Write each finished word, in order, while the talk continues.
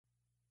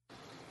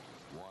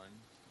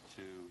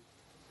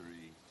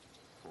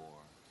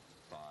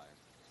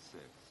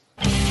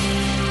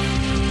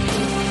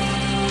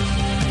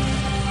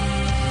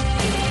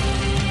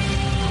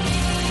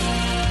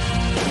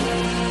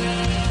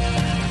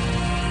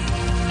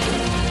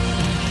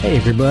Hey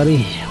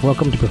everybody,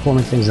 welcome to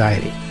Performance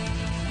Anxiety.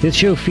 This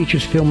show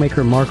features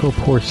filmmaker Marco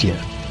Porcia,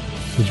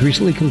 who's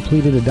recently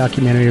completed a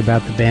documentary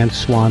about the band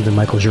Swans and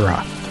Michael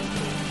Girard.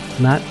 It's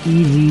not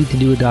easy to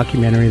do a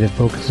documentary that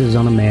focuses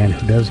on a man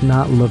who does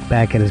not look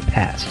back at his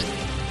past,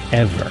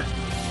 ever.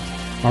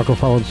 Marco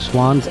followed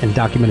Swans and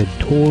documented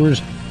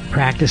tours,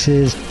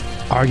 practices,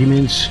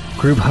 arguments,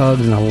 group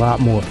hugs, and a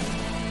lot more.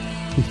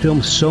 He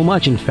filmed so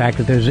much, in fact,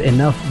 that there's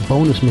enough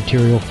bonus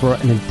material for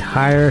an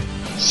entire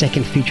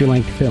second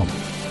feature-length film.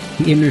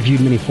 He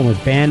interviewed many former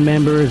band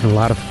members and a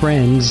lot of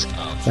friends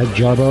like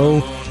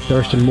Jarboe,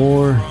 Thurston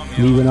Moore,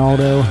 Lee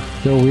Ranaldo,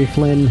 Phil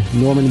Rieflin,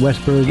 Norman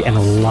Westberg, and a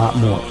lot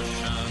more.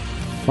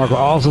 Marco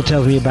also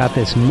tells me about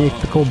this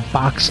mythical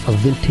box of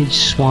vintage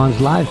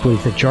Swans live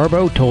plates that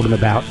Jarboe told him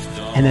about,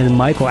 and then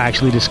Michael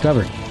actually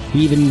discovered.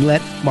 He even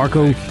let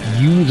Marco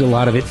use a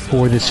lot of it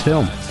for this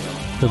film.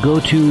 So go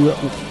to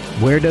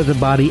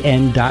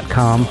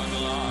wheredoesabodyen.com,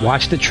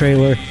 watch the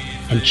trailer,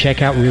 and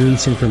check out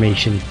release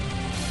information.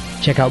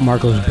 Check out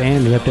Marco's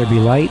band, Let There Be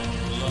Light.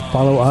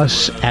 Follow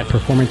us at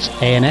Performance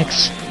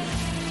ANX.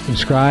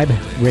 Subscribe,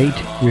 rate,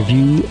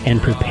 review,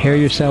 and prepare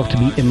yourself to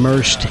be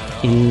immersed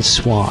in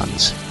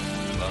Swans.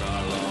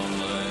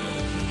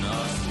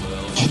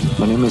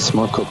 My name is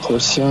Marco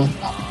Porcia.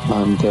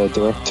 I'm the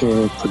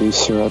director,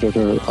 producer,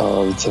 editor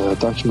of the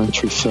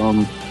documentary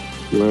film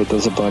Where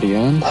Does a Body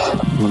End?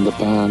 I'm in the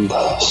band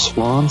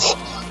Swans.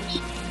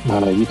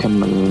 You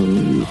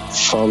can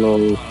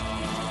follow...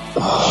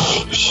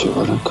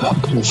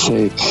 what can I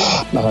say?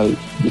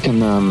 You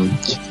can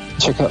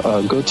check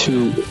out. Go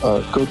to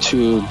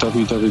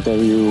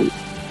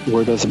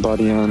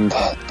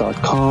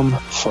www.wheredoesabodyen.com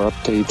for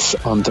updates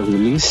on the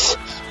release.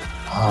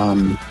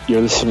 You're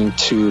listening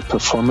to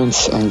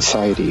Performance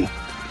Anxiety,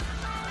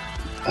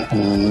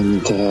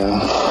 and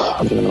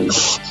what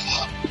else?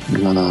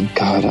 No,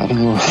 God, I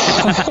don't know.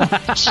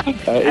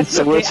 It's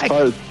the worst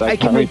part. I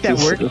can make that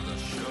work.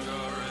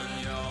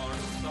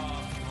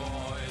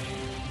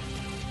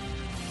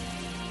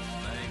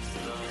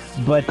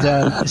 But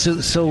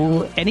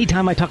so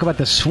anytime I talk about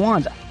the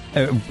Swans,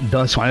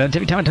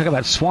 every time I talk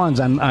about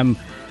Swans, I'm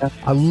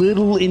a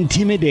little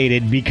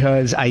intimidated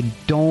because I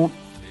don't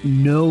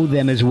know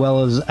them as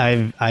well as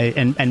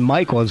and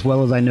Michael as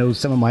well as I know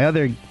some of my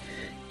other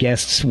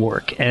guests'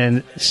 work,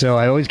 and so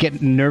I always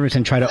get nervous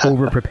and try to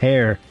over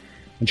prepare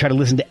and try to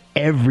listen to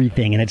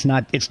everything, and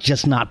it's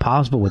just not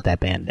possible with that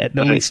band.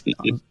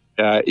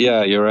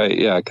 Yeah, you're right.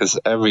 Yeah, because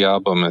every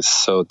album is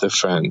so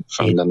different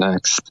from the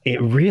next.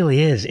 It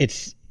really is.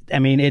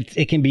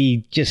 It can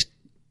be just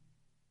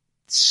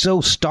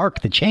so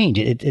stark, the change.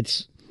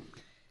 It's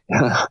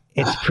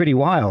pretty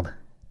wild.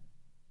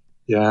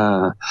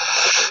 Yeah,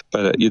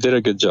 but you did a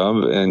good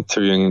job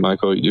interviewing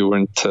Michael. You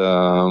weren't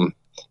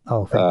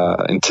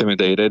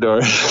intimidated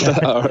or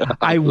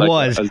I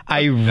was.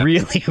 I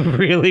really,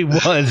 really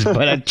was,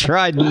 but I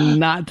tried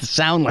not to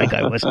sound like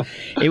I was.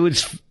 It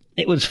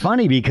was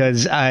funny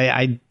because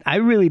I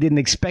really didn't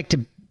expect to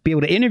be able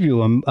to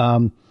interview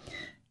him.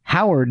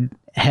 Howard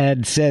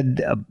had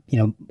said, a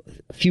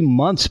few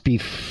months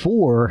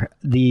before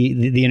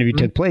the interview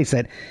took place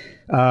that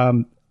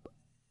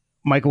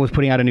Michael was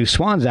putting out a new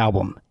Swans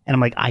album. And I'm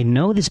like, I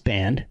know this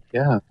band.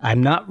 Yeah.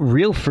 I'm not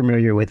real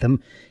familiar with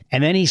them.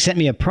 And then he sent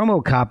me a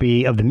promo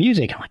copy of the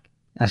music.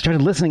 I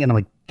started listening and I'm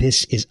like,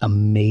 this is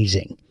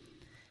amazing.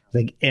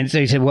 And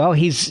so he said, well,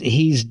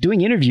 he's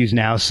doing interviews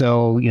now,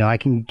 so I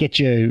can get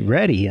you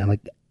ready. I'm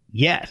like,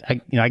 yes,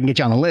 I can get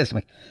you on the list. I'm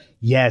like,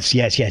 yes.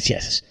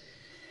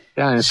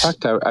 Yeah, in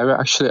fact, I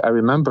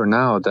remember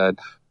now that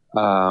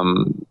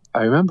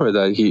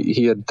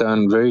he had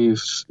done very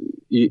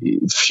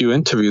few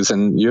interviews,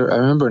 and I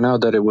remember now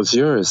that it was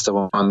yours, the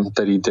one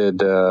that he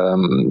did.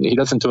 He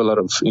doesn't do a lot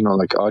of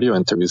like audio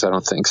interviews, I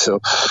don't think. So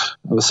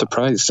I was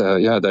surprised,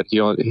 that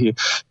he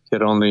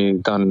had only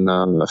done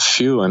a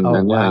few, and wow.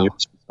 Yeah, you were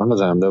one of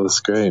them. That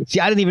was great. See,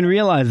 I didn't even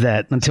realize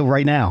that until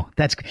right now.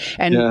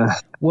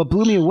 What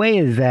blew me away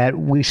is that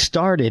we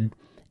started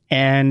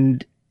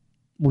and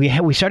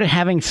we started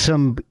having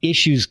some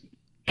issues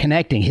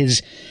connecting.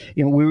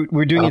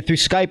 We're doing it through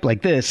Skype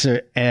like this,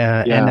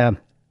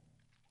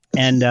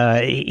 and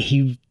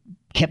he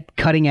kept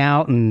cutting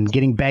out and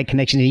getting bad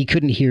connection, and he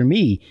couldn't hear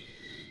me.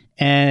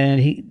 And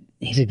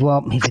he's like,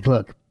 look,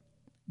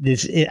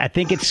 I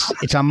think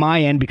it's on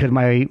my end because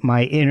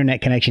my internet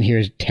connection here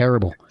is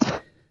terrible.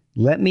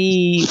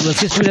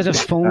 Let's just do it as a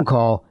phone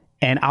call,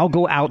 and I'll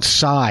go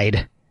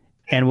outside,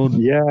 and we'll.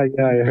 Yeah, I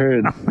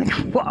heard. I'm like,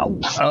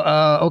 whoa,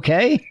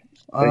 okay.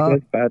 I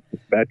guess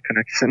bad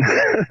connection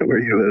where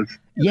you live.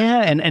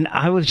 Yeah, and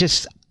I was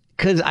just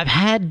because I've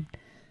had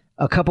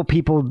a couple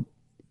people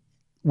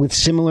with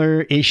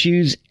similar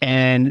issues,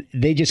 and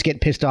they just get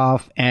pissed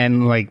off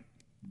and like,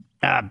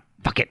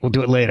 fuck it, we'll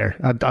do it later.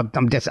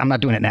 I'm not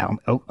doing it now.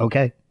 Oh,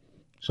 okay,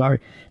 sorry.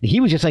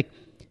 He was just like,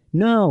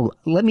 no,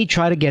 let me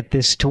try to get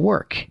this to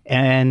work,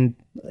 and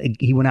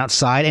He went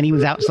outside, and he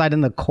was outside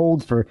in the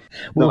cold for.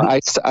 Well, No,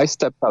 I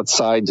stepped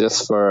outside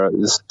just to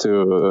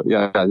go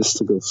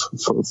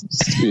to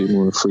be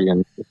more free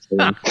and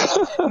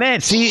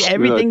man, see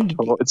everything.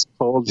 It's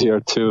cold here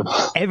too.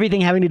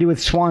 Everything having to do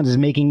with swans is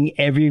making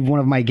every one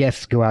of my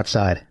guests go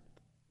outside.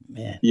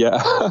 Man,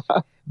 Yeah.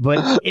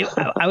 but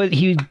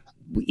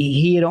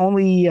he had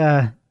only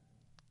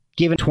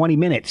given 20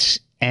 minutes,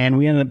 and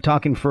we ended up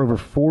talking for over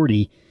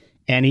 40.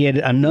 And he had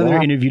another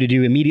interview to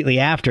do immediately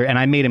after, and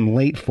I made him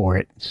late for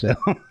it. So,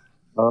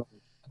 so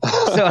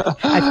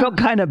I felt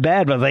kind of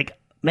bad, but I was like,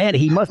 man,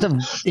 he must have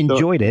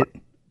enjoyed it.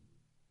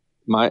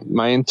 My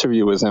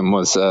interview with him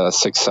was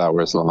 6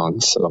 hours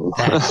long. So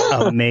that's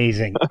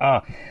amazing.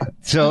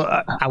 So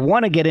I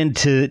want to get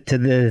into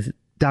the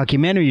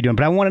documentary you're doing,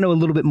 but I want to know a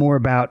little bit more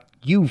about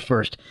you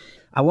first.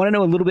 I want to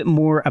know a little bit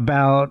more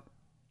about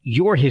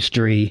your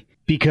history,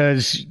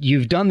 because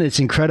you've done this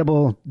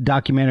incredible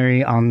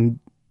documentary on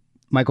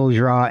Michael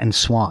Gira and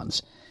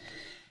swans.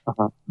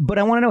 But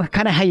I want to know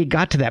kind of how you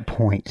got to that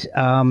point.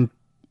 Were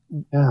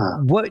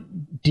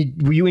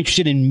you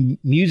interested in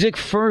music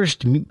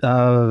first,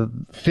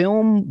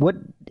 film?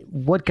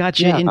 What got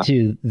you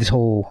into this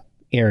whole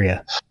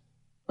area?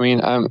 I mean,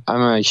 I'm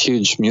a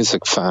huge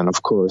music fan,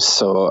 of course.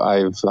 So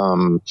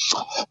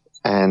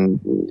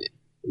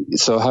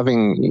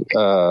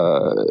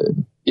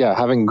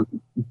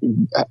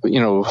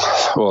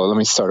well, let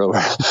me start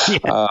over.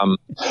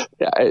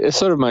 It's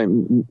sort of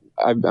I'm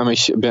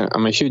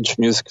a huge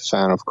music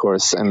fan, of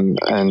course, and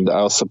I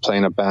also play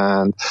in a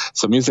band.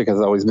 So music has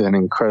always been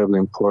incredibly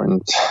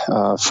important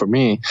for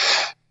me.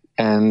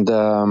 And,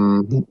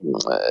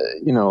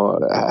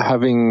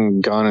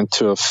 having gone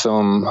into a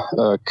film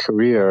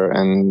career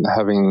and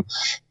having,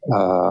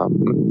 I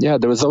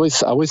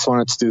always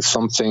wanted to do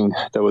something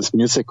that was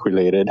music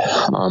related.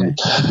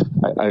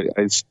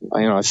 I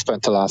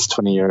spent the last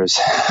 20 years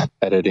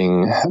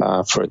editing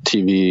for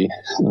TV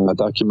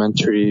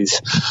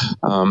documentaries,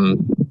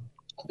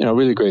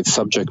 really great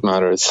subject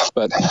matters.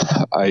 But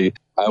I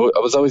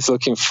was always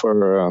looking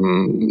for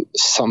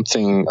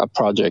a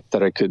project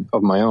that I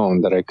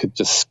could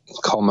just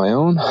call my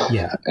own.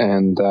 Yeah.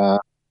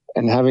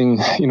 And having,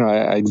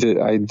 I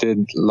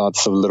did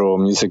lots of little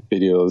music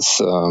videos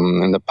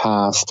in the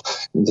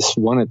past, and just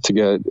wanted to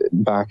get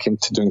back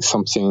into doing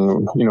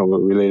something,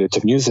 related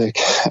to music.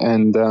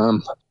 And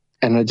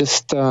I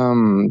just,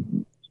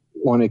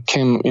 when it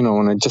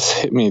just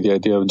hit me, the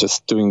idea of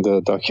just doing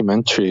the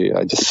documentary,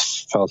 I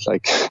just felt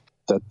like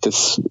that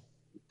this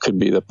could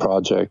be the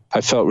project.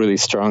 I felt really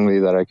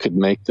strongly that I could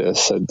make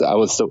this. I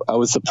was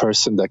the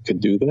person that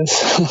could do this.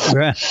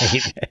 Right.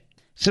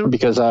 So,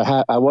 because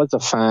I was a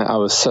fan. I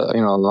was a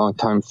long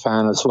time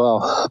fan as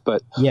well.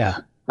 But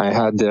yeah, I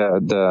had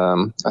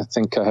the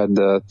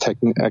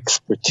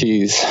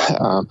expertise,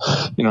 and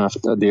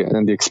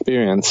the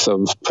experience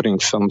of putting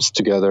films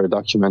together,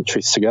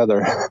 documentaries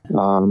together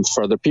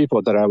for other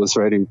people, that I was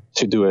ready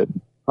to do it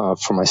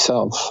for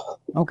myself.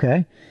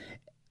 Okay.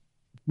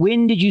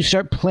 When did you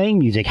start playing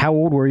music? How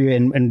old were you?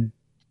 And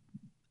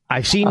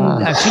I've seen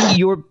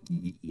your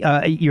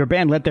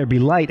band, Let There Be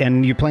Light,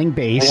 and you're playing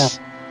bass.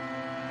 Yeah.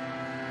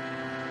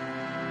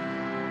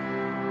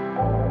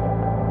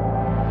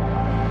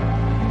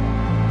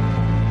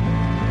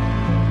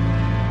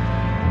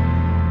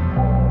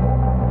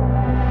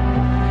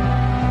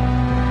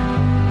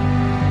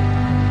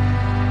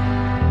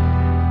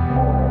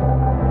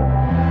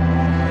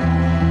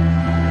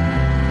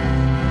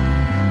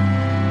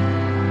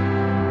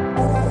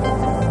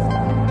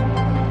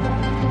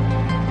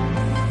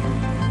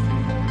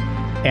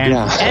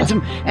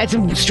 And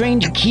some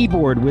strange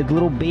keyboard with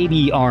little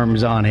baby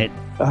arms on it.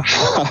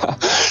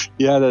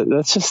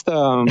 That's just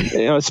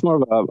it's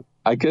more of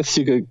I guess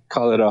you could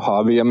call it a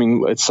hobby. I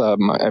mean, it's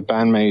my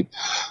bandmate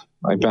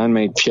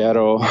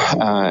Piero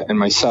and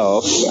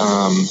myself,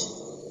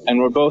 and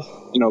we're both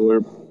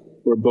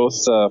we're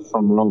both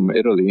from Rome,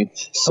 Italy.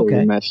 So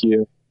we met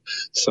here.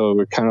 So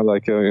we're kind of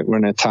like we're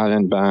an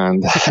Italian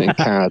band in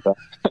Canada.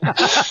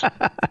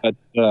 But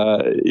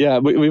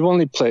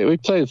we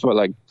played for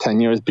like 10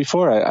 years.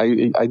 Before I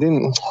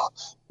didn't,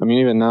 I mean,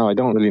 even now I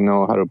don't really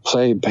know how to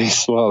play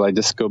bass well. I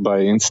just go by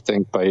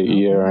instinct, by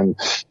ear, and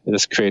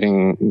just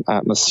creating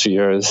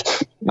atmospheres.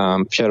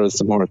 Piero's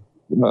the more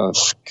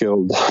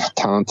skilled,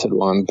 talented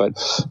one.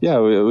 But yeah,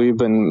 we've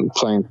been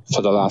playing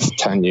for the last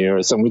 10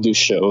 years, and we do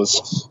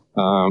shows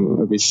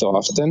every so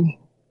often.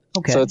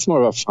 Okay. So it's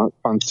more of a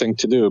fun thing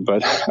to do,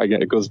 but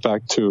again, it goes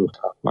back to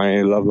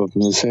my love of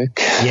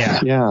music. Yeah.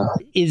 Yeah.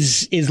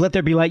 Is Let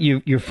There Be Light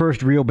your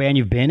first real band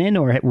you've been in,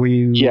 or were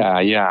you?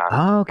 Yeah.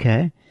 Oh,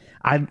 okay.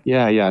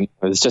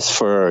 It's just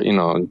for,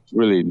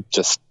 really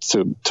just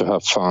to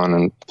have fun.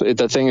 And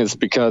the thing is,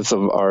 because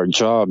of our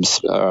jobs,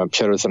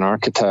 Piero's an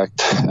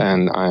architect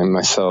and I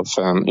myself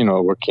am,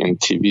 working in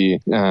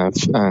TV,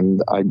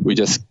 and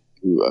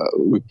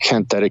we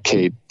can't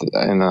dedicate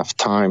enough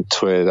time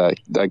to it.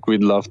 Like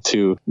we'd love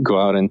to go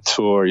out and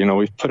tour.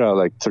 We've put out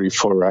like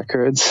 3-4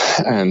 records,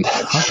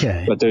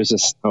 but there's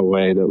just no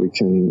way that we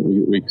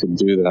could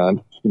do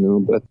that.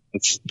 But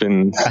it's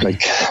been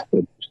like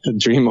a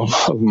dream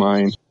of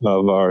mine,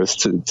 of ours,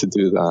 to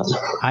do that.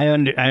 I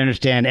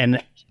understand,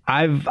 and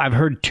I've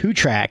heard 2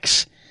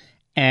 tracks,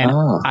 and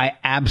I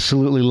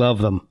absolutely love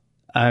them.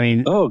 I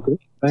mean, good.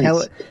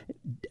 Thanks.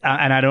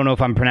 And I don't know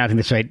if I'm pronouncing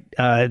this right.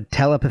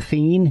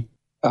 Telepathine.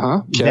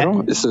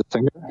 Piero is the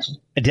singer.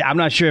 I'm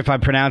not sure if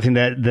I'm pronouncing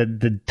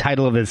the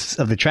title of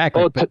the track.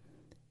 Oh, but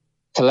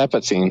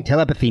Telepathine.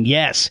 Telepathine.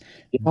 Yes.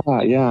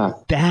 Yeah.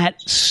 That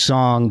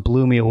song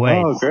blew me away.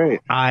 Oh,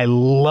 great. I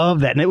love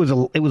that, and it was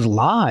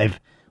live,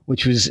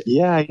 which was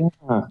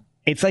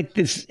It's like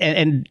this,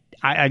 and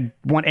I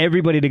want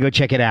everybody to go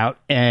check it out,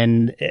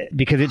 and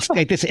because it's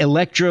like this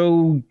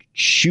electro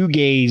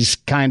shoegaze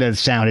kind of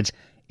sound. It's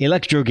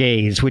electro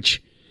gaze,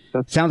 which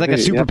sounds like a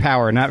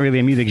superpower, not really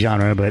a music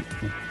genre, but.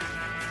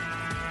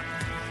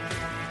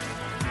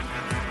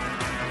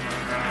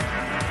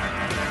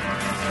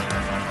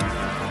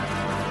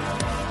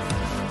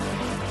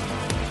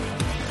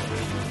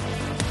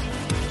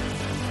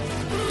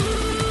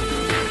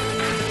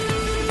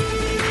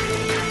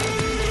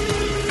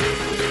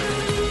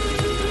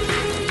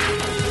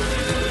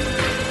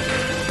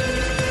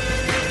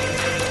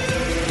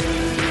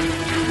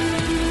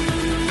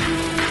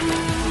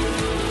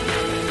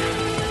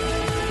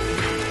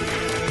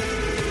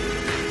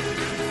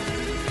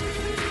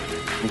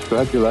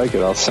 Glad you like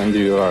it. I'll send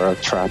you our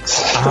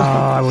tracks.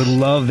 I would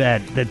love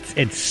that.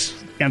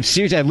 I'm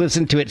serious. I've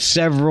listened to it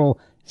several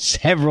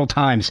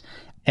times,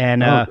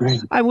 and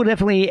I will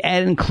definitely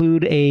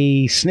include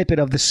a snippet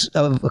of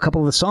a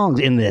couple of the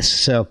songs in this.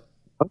 So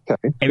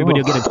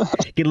everybody will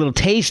get a little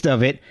taste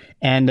of it.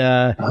 And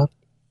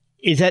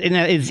is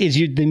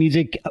the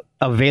music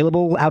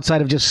available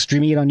outside of just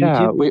streaming it on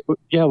YouTube?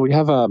 We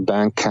have a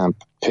Bandcamp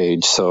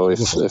page. So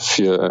if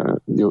you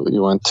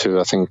went to,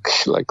 I think,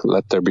 like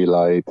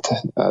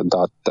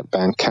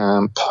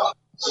lettherebelight.bandcamp,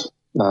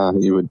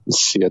 you would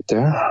see it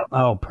there.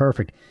 Oh,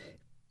 perfect.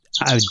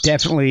 I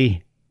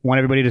definitely want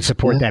everybody to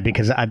support that,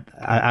 because I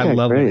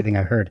love everything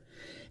I've heard.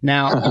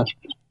 Now,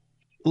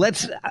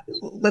 let's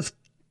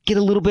get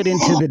a little bit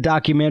into the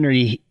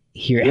documentary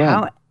here.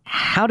 Yeah.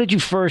 How did you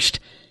first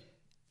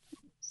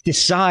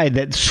decide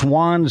that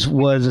swans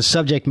was a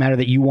subject matter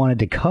that you wanted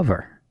to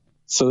cover?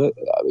 So,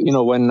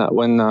 when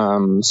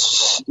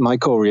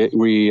Michael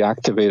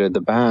reactivated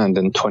the band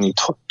in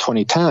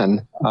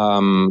 2010,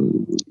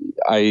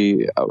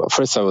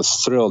 first I was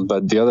thrilled,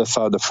 but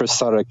the first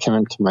thought that came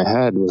into my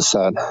head was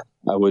that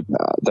I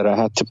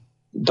had to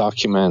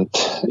document,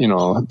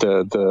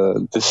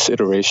 this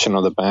iteration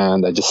of the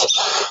band.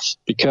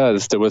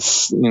 Because there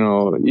was,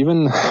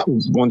 even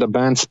when the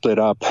band split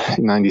up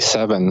in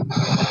 '97,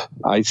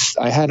 I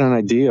had an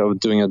idea of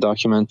doing a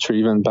documentary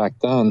even back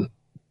then,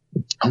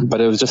 but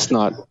it was just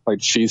not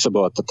quite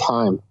feasible at the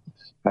time.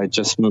 I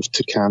just moved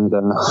to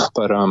Canada,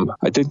 but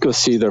I did go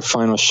see their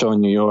final show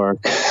in New York.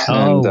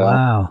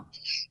 Wow!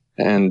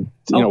 And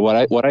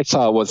what I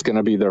thought was going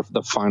to be the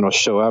final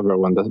show ever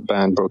when the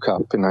band broke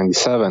up in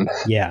 '97.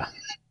 Yeah.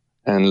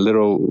 And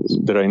little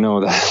did I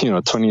know that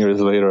 20 years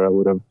later I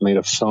would have made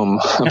a film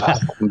about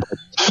them.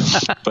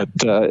 But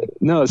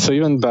no, so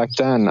even back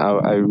then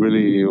I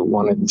really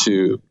wanted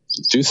to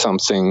do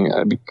something,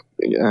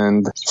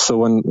 and so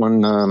when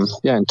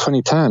in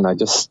 2010 I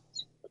just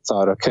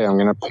thought, okay, I'm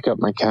gonna pick up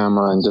my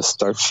camera and just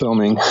start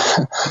filming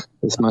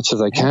as much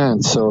as I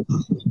can. So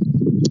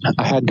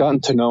I had gotten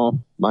to know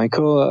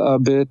Michael a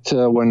bit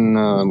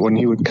when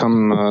he would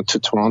come to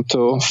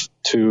Toronto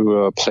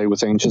to play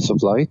with Angels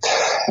of Light,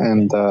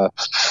 and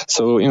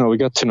so we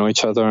got to know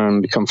each other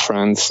and become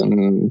friends,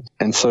 and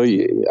so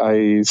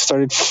I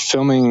started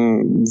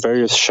filming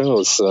various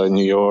shows in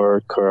New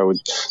York, or I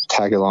would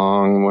tag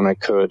along when I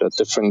could at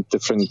different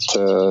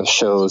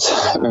shows,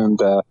 and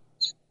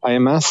I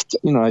amassed,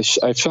 I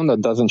filmed a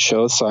dozen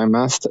shows, so I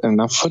amassed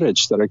enough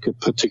footage that I could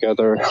put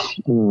together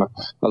a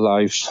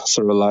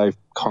live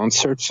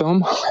concert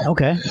film.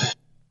 Okay.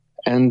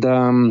 And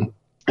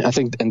I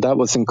think, and that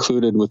was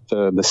included with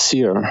the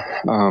Sear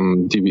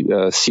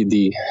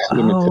CD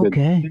limited.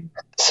 Okay.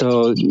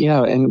 So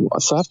and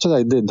so after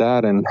I did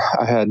that, and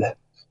I had,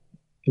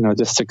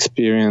 just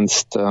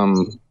experienced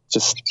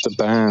just the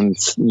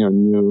band's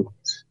new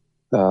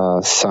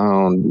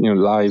sound,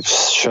 live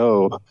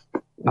show.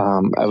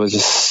 I was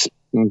just,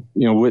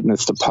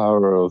 witnessed the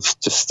power of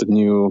just the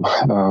new,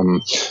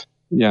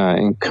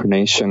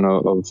 incarnation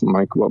of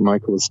what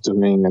Michael was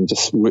doing, and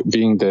just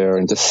being there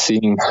and just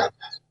seeing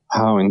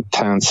how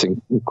intense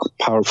and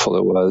powerful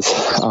it was.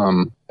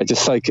 I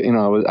just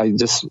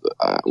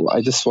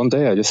one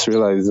day I just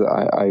realized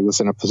I was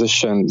in a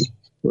position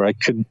where I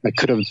could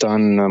have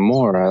done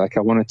more. I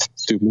wanted to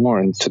do more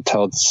and to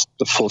tell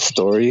the full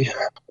story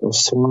of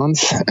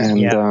Swans.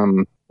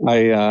 And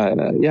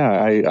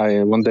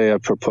I one day I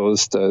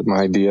proposed my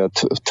idea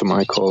to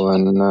Michael,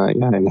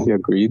 and he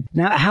agreed.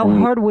 Now, how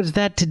hard was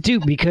that to do?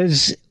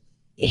 Because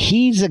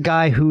he's a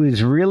guy who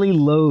is really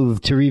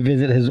loath to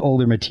revisit his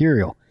older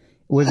material.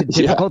 Was it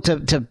difficult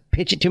to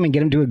pitch it to him and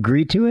get him to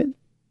agree to it?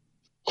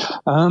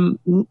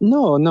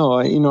 No.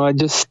 I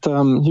just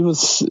he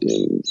was.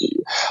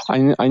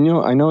 I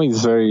know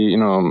he's very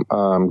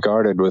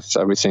guarded with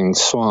everything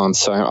Swan.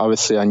 So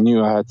obviously I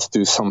knew I had to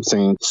do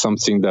something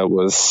that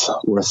was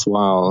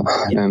worthwhile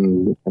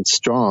and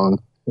strong.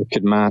 It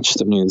could match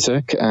the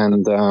music,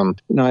 and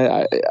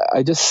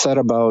I just set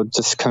about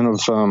just kind of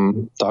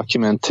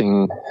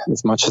documenting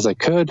as much as I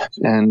could,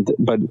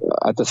 but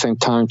at the same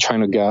time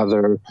trying to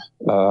gather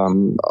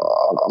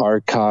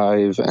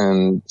archive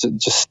and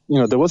just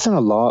there wasn't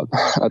a lot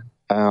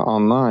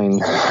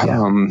online.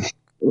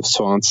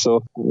 So on.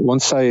 So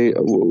once I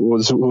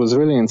was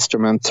really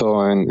instrumental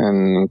and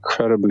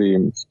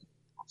incredibly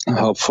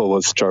helpful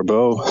was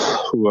Jarboe,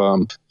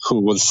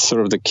 who was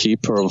sort of the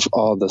keeper of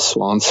all the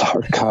Swans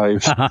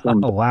archive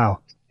from Oh, wow.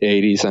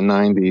 80s and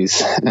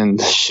 90s,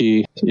 and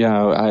she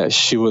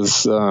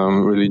was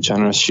really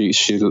generous. She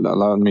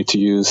allowed me to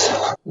use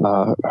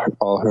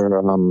all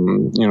her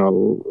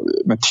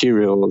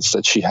materials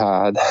that she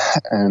had,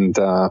 and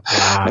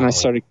I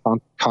started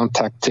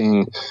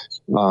contacting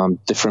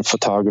different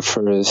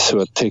photographers who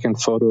had taken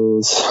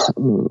photos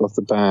of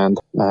the band,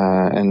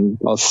 and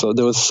also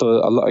there was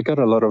I got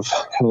a lot of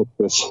help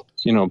with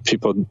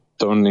people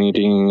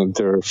donating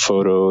their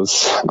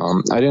photos.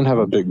 I didn't have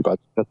a big budget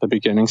at the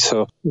beginning,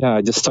 so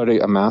I just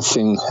started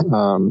amassing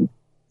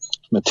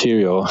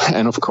material,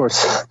 and of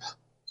course,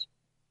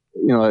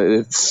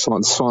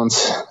 Swan's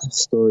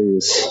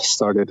stories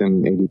started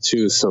in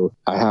 '82, so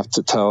I have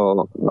to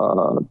tell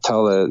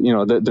it.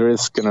 That there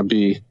is going to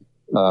be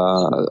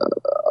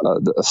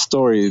a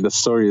story. The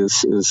story is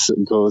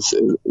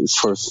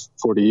for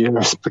 40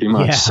 years, pretty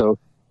much. Yeah. So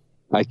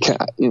I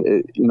can't.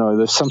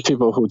 There's some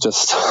people who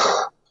just.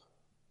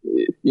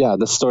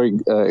 The story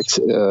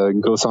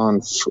goes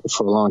on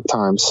for a long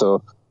time.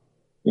 So,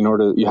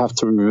 you have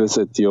to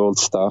revisit the old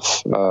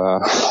stuff. So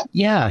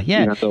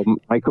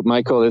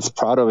Michael is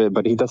proud of it,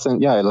 but he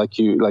doesn't. Yeah, like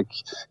he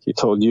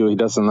told you, he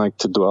doesn't like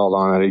to dwell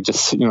on it. He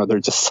just, they're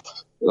just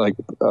like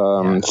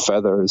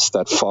feathers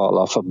that fall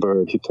off a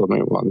bird. He told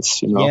me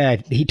once. Yeah,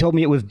 he told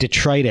me it was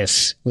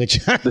detritus,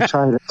 which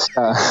detritus.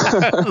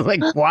 I was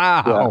like,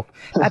 wow,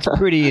 that's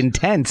pretty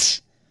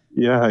intense.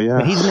 Yeah.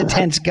 But he's an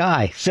intense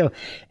guy. So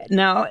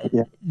now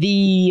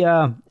the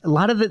a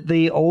lot of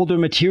the older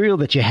material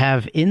that you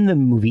have in the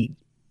movie,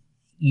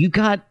 you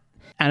got,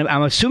 and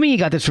I'm assuming you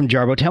got this from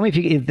Jarboe. Tell me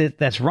if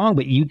that's wrong,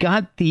 but you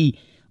got the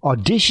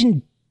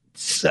audition,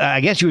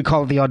 I guess you would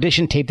call it the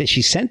audition tape that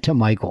she sent to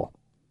Michael.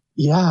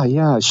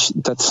 Yeah,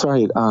 that's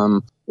right.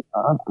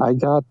 I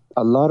got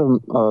a lot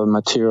of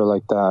material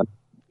like that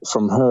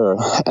from her,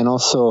 and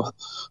also,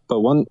 but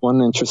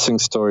one interesting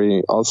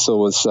story also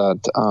was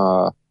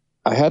that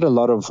I had a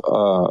lot of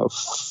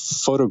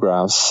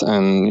photographs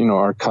and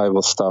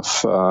archival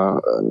stuff,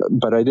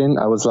 but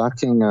I was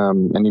lacking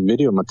any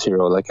video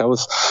material. Like I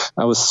was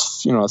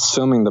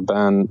filming the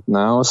band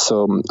now,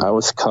 so I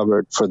was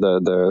covered for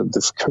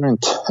this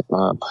current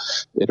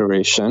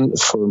iteration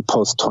for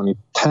post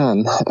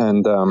 2010,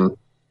 and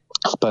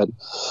but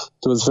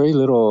there was very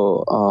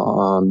little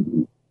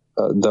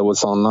that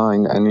was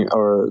online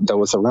or that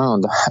was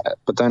around.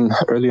 But then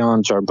early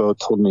on, Jarboe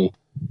told me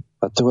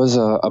that there was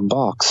a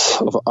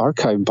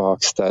archive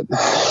box that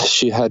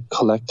she had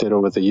collected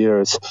over the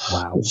years.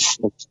 Wow.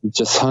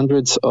 Just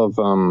hundreds of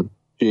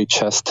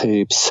VHS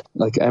tapes,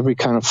 like every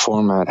kind of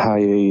format,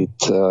 high 8,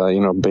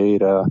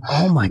 beta.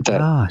 Oh my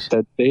gosh.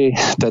 That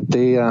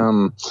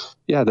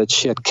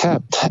she had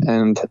kept.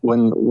 And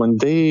when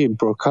they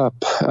broke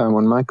up,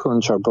 when Michael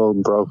and Jarboe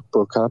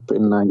broke up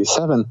in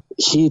 '97,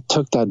 he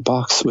took that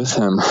box with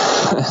him.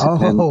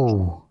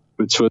 Oh.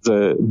 Which was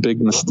a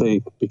big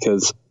mistake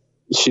because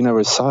she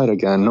never saw it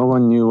again. No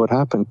one knew what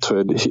happened to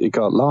it. It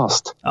got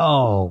lost.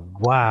 Oh,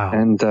 wow.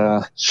 And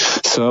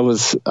so I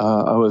was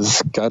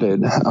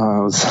gutted. I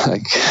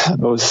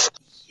was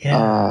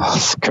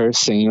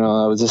cursing.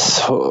 I was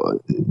just I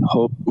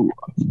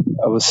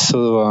was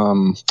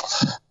so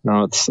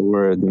what's the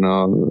word?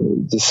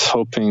 Just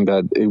hoping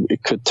that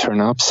it could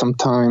turn up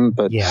sometime.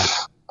 But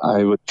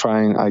I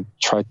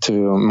tried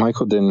to.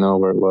 Michael didn't know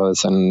where it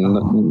was,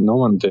 and no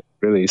one did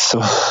really.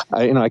 So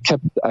I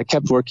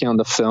kept working on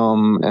the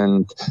film,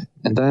 and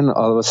then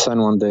all of a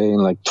sudden one day in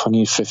like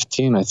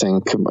 2015, I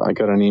think I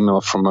got an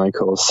email from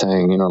Michael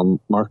saying,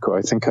 Marco,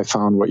 I think I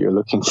found what you're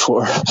looking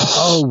for.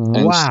 Oh,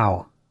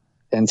 wow.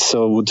 And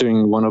so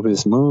during one of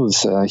his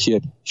moves, he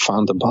had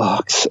found the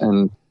box,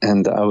 and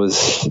I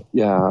was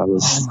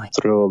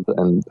thrilled,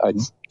 and I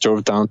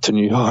drove down to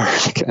New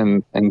York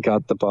and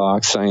got the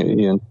box.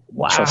 He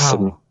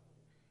trusted me.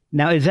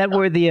 Now, is that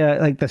where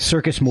the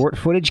Circus Mort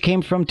footage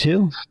came from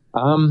too?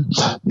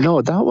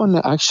 No,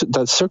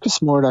 that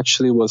Circus Mort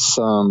actually was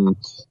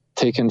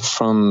taken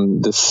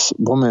from this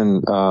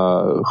woman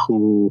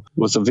who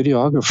was a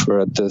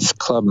videographer at this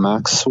club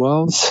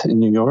Maxwell's in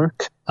New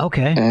York.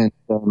 Okay.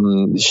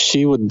 And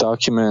she would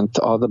document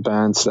all the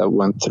bands that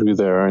went through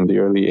there in the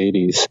early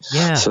 80s.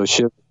 Yeah. So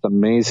she had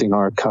amazing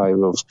archive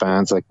of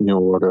bands like New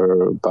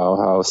Order,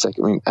 Bauhaus, like,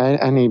 I mean,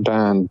 any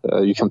band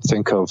you can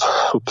think of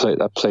who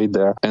played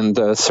there. And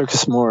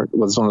Circus Mort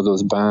was one of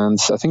those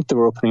bands. I think they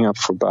were opening up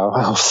for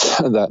Bauhaus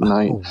that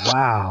night. Oh,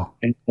 wow.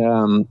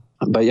 And,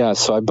 but yeah,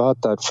 so I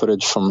bought that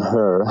footage from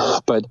her.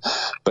 But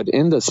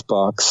in this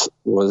box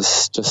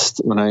was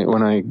just when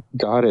I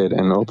got it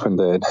and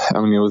opened it, I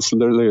mean, it was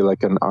literally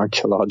like an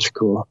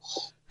archaeological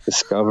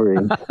discovery.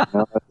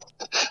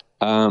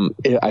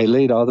 I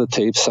laid all the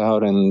tapes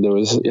out, and there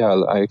was,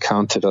 I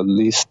counted at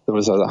least, there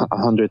was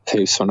 100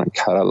 tapes when I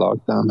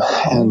cataloged them,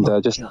 and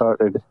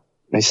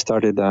I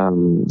started,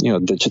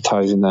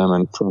 digitizing them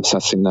and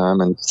processing them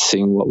and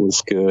seeing what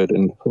was good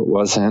and what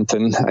wasn't.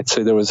 And I'd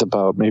say there was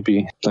about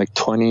maybe like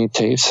 20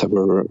 tapes that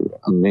were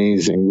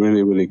amazing,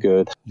 really, really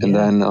good. Yeah. And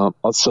then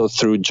also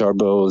through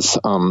Jarbo's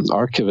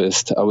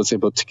archivist, I was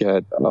able to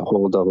get a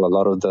hold of a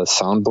lot of the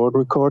soundboard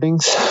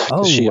recordings.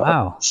 Oh,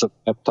 wow. She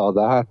kept all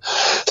that.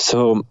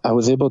 So I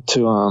was able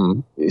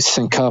to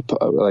sync up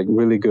like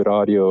really good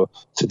audio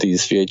to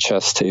these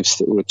VHS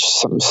tapes, which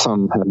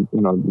some had,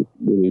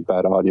 really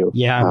bad audio.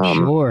 Yeah,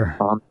 I'm sure.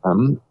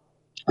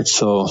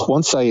 So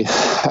once I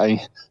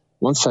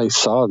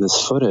saw this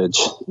footage,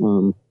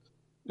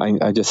 I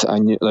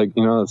knew, like,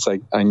 it's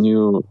like I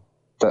knew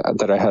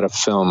that I had a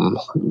film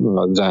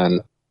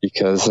then,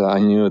 because I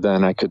knew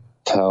then I could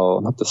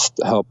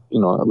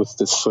with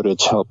this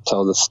footage help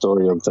tell the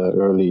story of the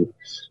early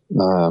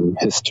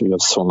history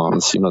of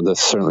swans,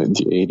 certainly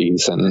the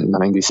 80s and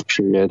 90s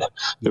period.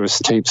 There was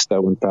tapes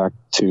that went back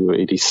to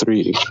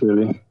 83,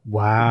 really.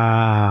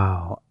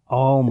 Wow.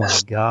 Oh my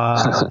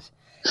God.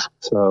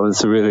 So I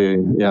was really,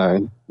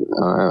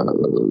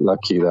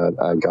 lucky that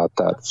I got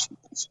that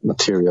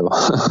material.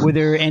 Were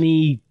there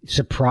any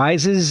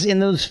surprises in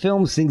those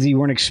films, things that you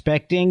weren't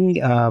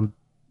expecting?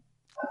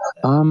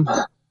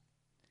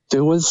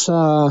 There was,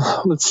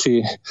 let's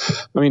see.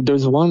 I mean,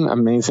 there's one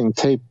amazing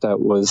tape that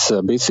was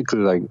basically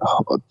like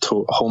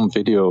home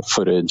video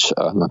footage,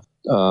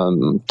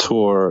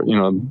 tour,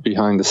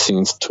 behind the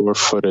scenes tour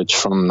footage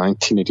from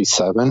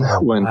 1987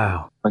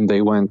 when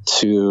they went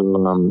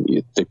to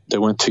they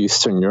went to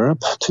Eastern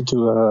Europe to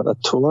do a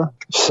tour.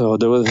 So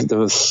there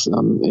was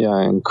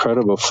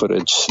incredible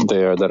footage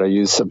there that I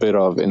used a bit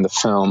of in the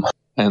film.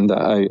 And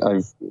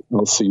I've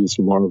also used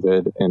more of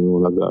it in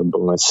one of the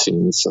bonus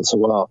scenes as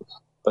well.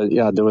 But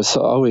yeah, there was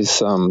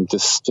always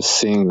just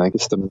seeing like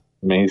it's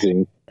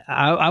amazing.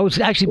 I was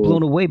actually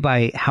blown away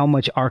by how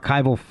much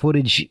archival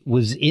footage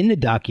was in the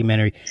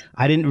documentary.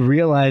 I didn't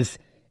realize,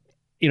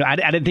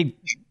 I didn't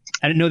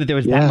know that there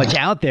was that much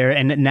out there.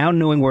 And now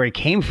knowing where it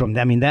came from,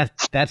 I mean,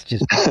 that's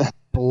just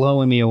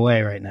blowing me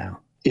away right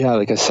now. Yeah,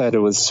 like I said, it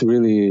was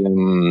really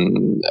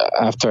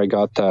after I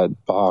got that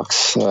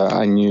box,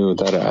 I knew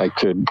that I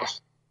could,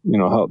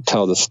 help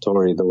tell the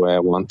story the way I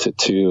wanted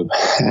to,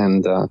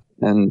 and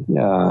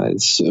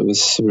it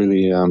was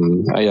really,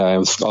 it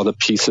was, all the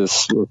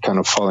pieces were kind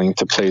of falling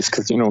into place,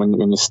 because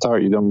when you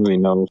start, you don't really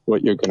know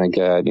what you're gonna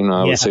get.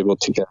 I was able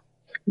to get.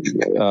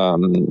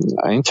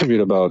 I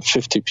interviewed about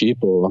 50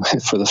 people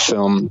for the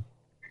film.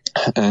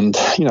 And,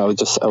 I would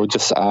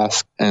just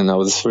ask, and I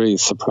was really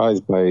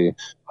surprised by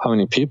how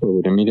many people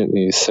would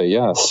immediately say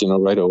yes,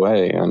 right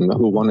away, and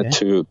who wanted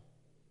to,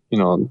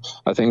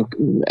 I think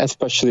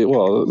especially,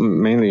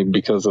 mainly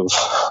because of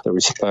the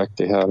respect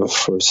they have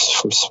for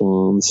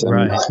swans.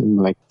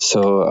 And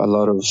so a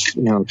lot of,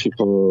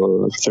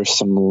 people like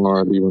Thurston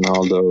Moore, Lee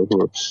Ronaldo, who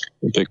were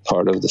a big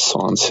part of the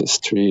swans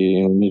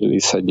history, immediately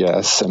said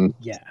yes. And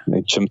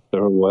like Jim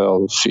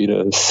Thirlwell,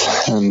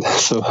 Fetus. And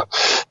so,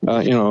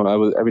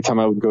 every time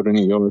I would go to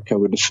New York, I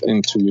would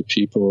interview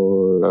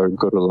people, or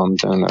go to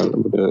London, I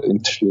would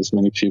interview as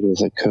many people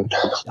as I could.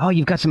 Oh,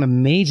 you've got some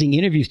amazing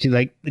interviews too,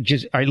 like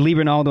Lee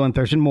Ronaldo and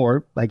Thurston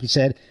Moore, like you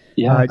said.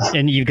 Yeah.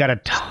 And you've got a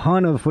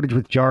ton of footage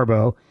with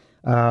Jarbo,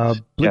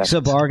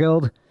 Blixa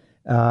Bargeld,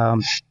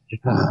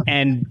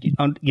 and,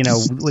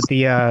 with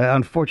the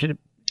unfortunate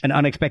and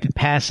unexpected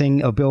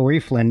passing of Bill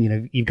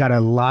Rieflin, you've got a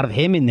lot of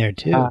him in there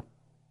too.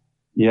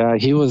 Yeah,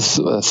 he was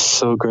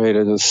so great.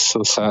 It was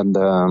so sad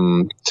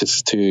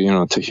just to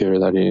hear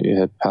that he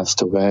had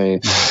passed away.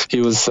 He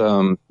was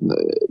I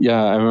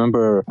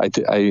remember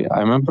I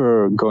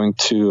remember going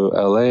to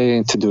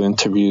LA to do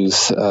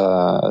interviews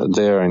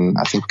there, and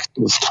I think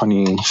it was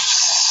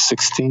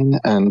 2016,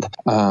 and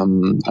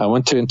I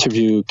went to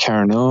interview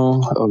Karen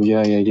O of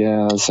Yeah Yeah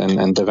Yeahs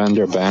and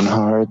Devendra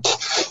Banhart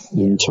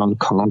and John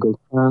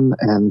Congleton,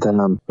 and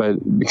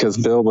but because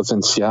Bill was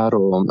in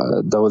Seattle,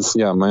 that was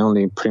my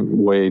only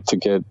way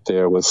to get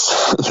there was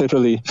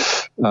literally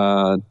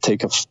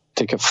take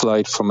a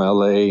flight from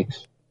LA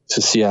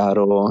to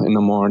Seattle in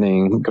the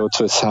morning, go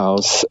to his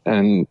house,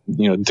 and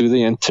do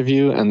the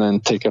interview, and then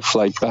take a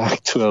flight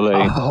back to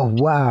LA. Oh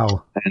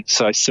wow! And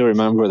so I still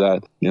remember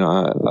that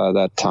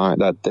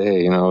that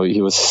day.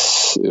 He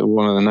was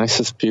one of the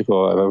nicest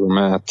people I've ever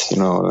met.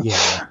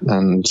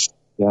 And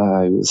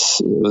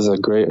it was a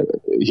great.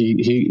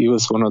 He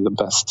was one of the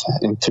best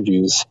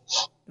interviews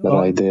that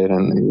I did,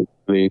 and he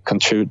really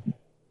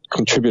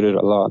contributed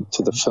a lot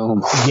to the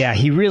film. Yeah,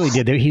 he really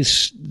did.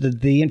 He's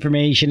the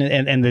information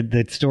and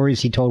the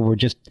stories he told were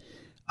just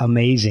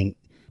amazing.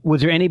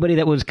 Was there anybody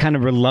that was kind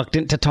of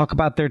reluctant to talk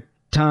about their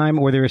time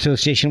or their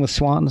association with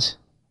swans?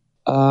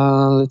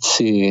 Let's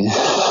see.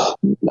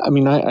 I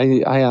mean,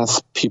 I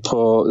asked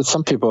people.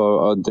 Some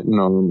people,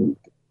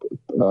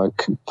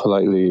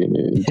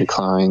 politely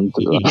declined.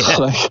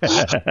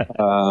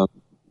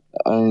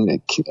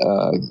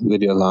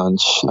 Lydia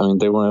Lunch. I mean,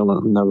 they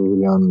were never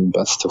really on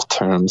best of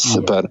terms.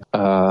 Yeah. But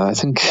I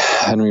think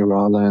Henry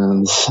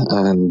Rollins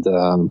and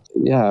I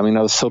mean,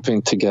 I was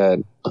hoping to get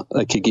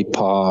like Iggy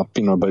Pop,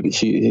 but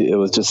it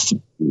was just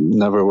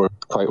never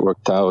quite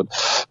worked out.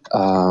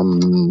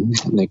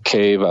 Nick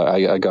Cave,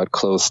 I got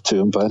close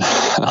to, but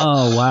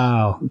oh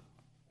wow.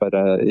 But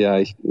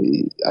I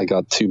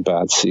got 2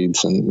 bad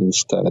seeds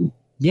instead.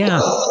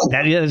 Yeah,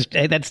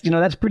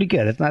 that's pretty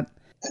good. It's not.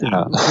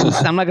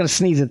 I'm not going to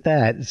sneeze at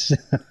that.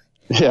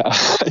 Yeah.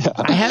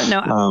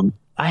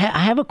 I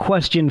have a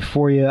question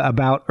for you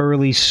about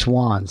early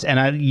swans,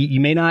 and you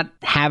may not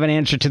have an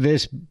answer to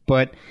this,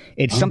 but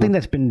it's something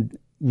that's been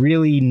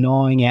really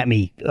gnawing at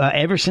me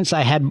ever since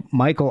I had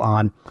Michael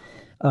on.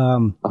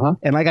 And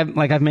like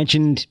I've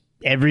mentioned,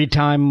 every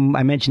time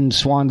I mention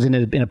swans in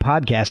a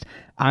podcast,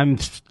 I'm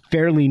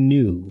fairly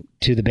new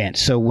to the band.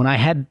 So when I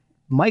had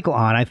Michael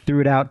on, I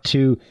threw it out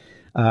to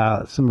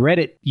some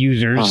Reddit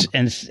users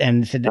and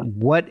said,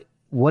 what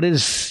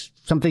is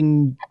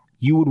something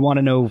you would want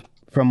to know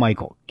from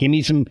Michael? Give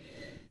me some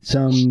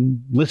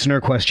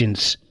listener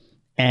questions.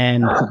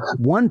 And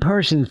one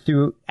person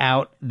threw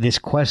out this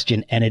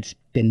question, and it's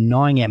been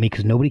gnawing at me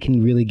because nobody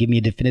can really give me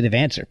a definitive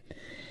answer.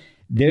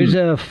 There's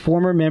a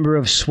former member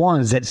of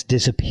Swans that's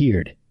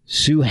disappeared,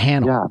 Sue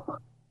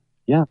Hannell.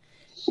 Yeah.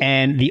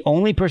 And the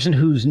only person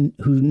who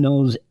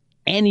knows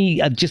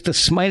any just the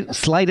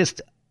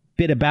slightest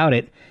bit about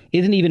it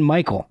isn't even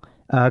Michael,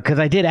 because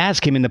I did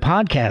ask him in the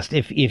podcast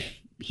if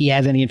he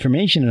has any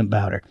information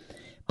about her.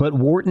 But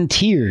Wharton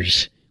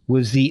Tears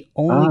was the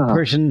only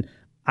person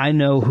I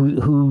know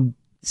who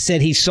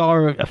said he saw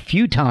her a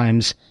few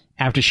times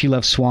after she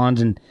left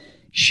Swans, and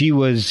she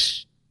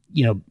was,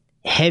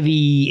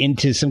 heavy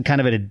into some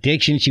kind of an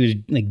addiction. She was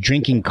like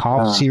drinking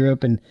cough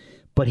syrup,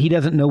 but he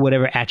doesn't know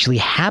whatever actually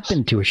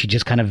happened to her. She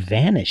just kind of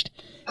vanished.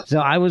 So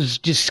I was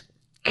just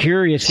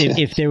curious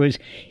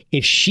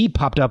if she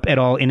popped up at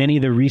all in any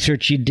of the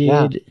research you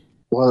did. Yeah.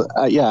 Well,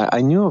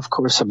 I knew, of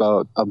course,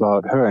 about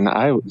her, and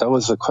that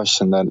was a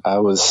question that I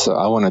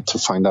wanted to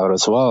find out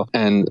as well.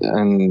 And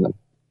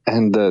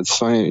it's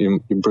funny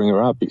you bring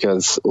her up,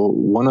 because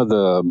one of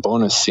the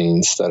bonus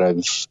scenes that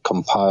I've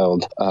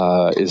compiled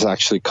is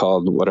actually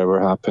called "Whatever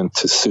Happened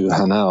to Sue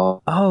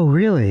Hannell." Oh,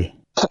 really?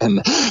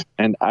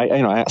 And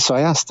I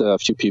asked a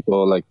few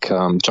people, like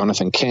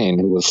Jonathan Cain,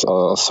 who was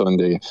also in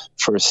the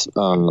first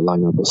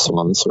lineup of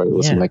Swans, right? It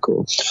was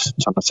Michael,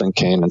 Jonathan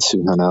Cain, and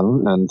Sue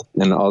Hannell,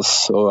 and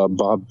also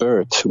Bob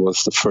Burt, who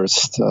was the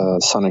first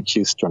Sonic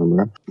Youth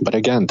drummer. But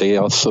again, they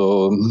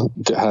also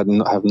have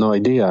no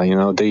idea.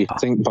 They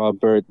think Bob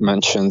Burt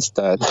mentions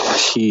that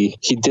he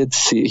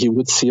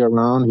would see her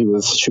around.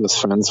 She was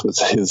friends with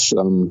his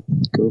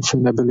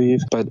girlfriend, I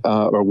believe, but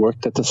or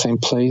worked at the same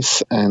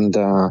place, and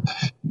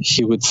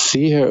he would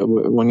see her.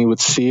 When he would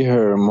see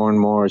her more and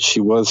more, she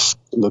was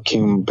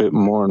looking a bit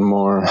more and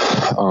more,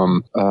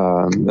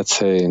 let's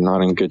say,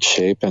 not in good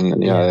shape.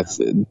 And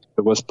it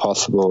was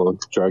possible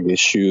drug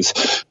issues.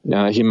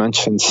 He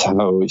mentions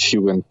how she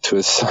went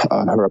to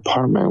her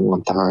apartment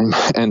one time,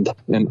 and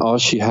all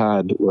she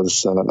had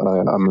was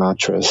a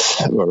mattress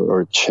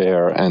or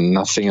chair and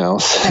nothing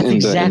else. That's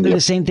exactly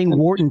the same thing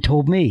Wharton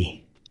told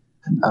me.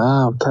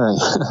 Okay.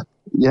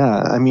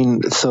 Yeah, I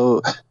mean,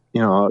 so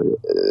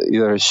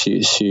either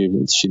she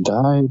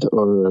died,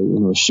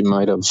 or she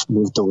might have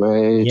moved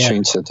away,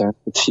 changed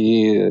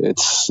identity.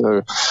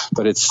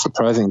 But it's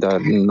surprising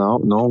that no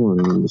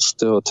one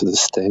still to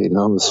this day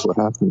knows what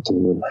happened to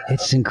her.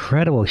 It's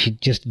incredible. She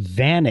just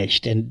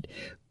vanished, and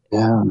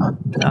yeah.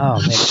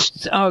 Oh man.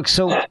 Oh,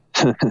 so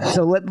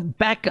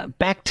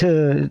back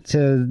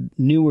to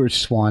newer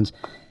Swans.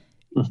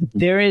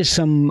 There is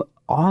some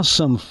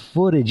awesome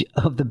footage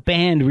of the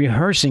band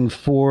rehearsing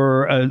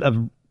for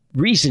a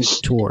recent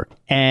tour,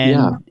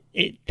 and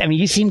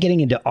you see him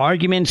getting into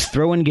arguments,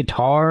 throwing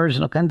guitars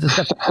and all kinds of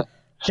stuff.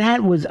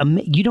 That was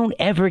you don't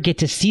ever get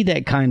to see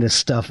that kind of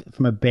stuff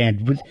from a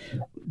band.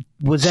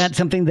 Was that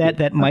something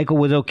that Michael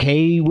was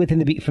okay with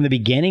from the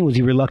beginning? Was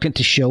he reluctant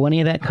to show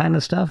any of that kind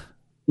of stuff?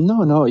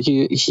 No,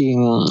 he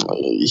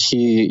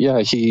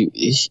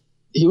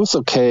was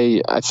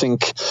okay. I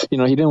think he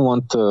didn't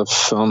want the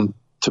film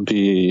to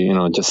be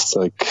just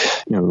like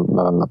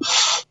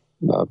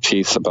a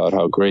piece about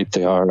how great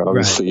they are,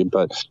 obviously, right.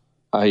 But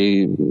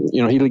he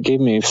gave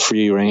me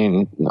free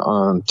reign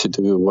to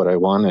do what I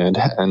wanted,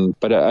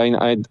 but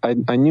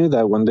I knew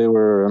that when they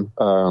were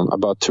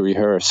about to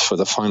rehearse for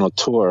the final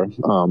tour,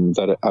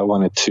 that I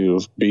wanted to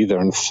be there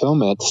and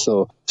film it.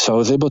 So I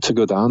was able to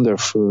go down there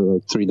for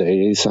like 3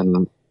 days,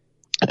 and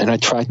I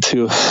tried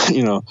to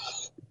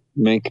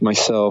make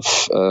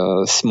myself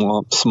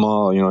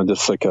small,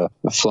 just like a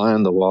fly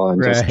on the wall,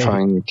 and just Right. try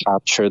and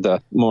capture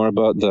more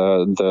about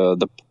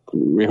the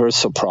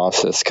rehearsal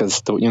process.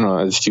 Because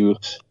as you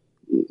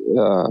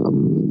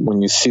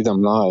when you see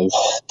them live,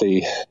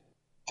 they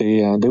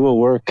will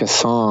work a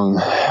song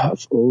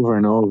over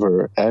and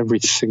over every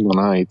single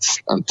night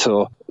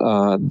until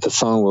the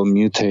song will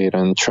mutate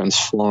and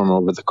transform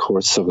over the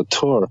course of a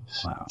tour.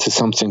 Wow. To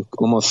something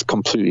almost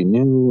completely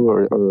new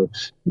or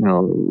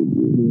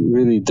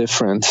really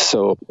different.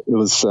 So it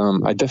was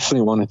I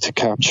definitely wanted to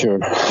capture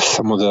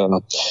some of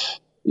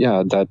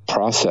that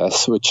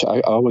process, which I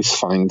always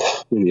find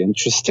really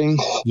interesting.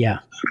 Yeah.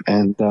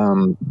 And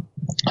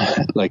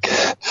like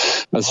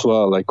as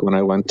well, like when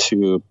I went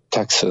to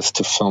Texas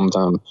to film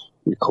them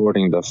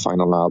recording the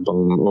final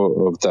album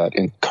of that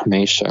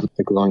incarnation,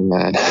 The Glowing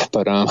Man.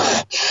 But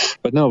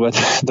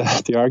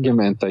the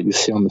argument that you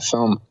see on the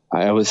film,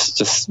 I was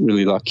just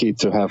really lucky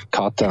to have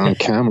caught that on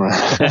camera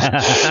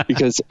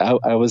because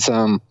I was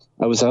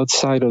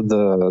outside of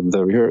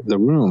the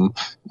room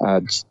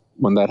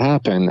when that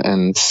happened,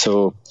 and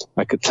so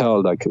I could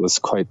tell like it was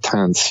quite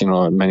tense,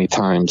 many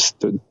times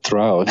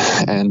throughout.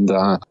 And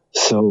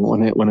so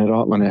when it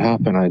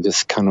happened, I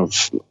just kind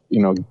of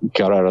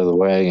got out of the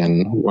way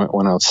and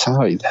went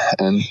outside,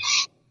 and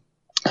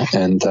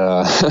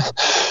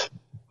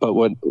but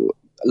what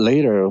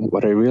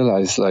I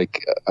realized,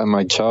 like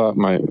my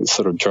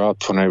sort of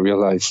dropped when I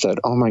realized that,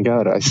 oh my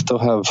God, I still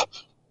have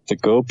the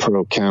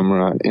GoPro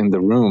camera in the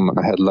room.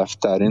 I had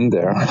left that in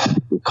there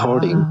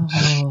recording.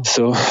 Oh.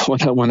 So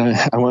when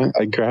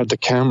I grabbed the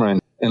camera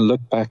and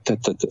looked back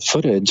at the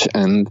footage,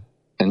 and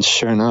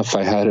sure enough,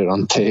 I had it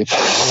on tape.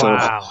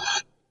 Wow.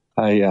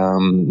 So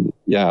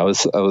I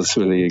was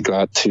really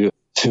glad to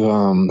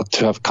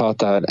have caught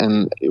that,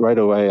 and right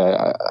away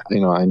I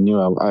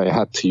knew I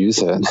had to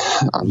use it.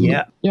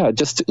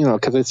 Just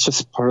because it's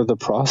just part of the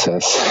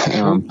process.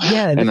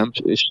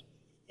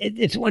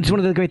 It's one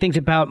of the great things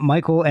about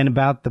Michael and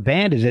about the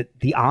band is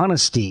the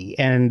honesty,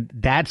 and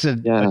that's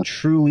a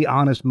truly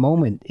honest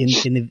moment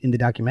in the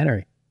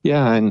documentary.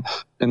 Yeah,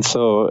 and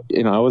so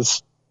I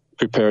was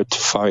prepared to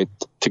fight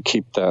to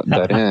keep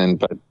that in,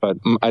 but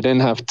I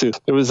didn't have to.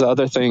 There was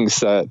other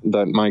things that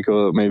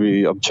Michael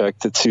maybe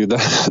objected to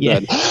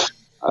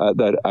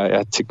that I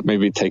had to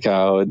maybe take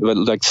out, but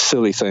like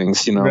silly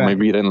things, Right.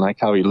 Maybe he didn't like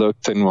how he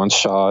looked in one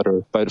shot,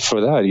 but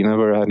for that, he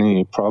never had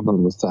any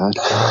problem with that.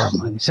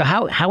 So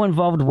how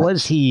involved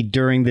was he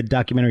during the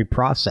documentary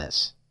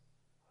process?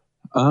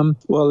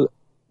 Well,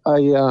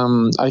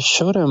 I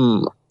showed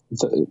him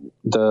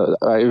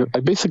I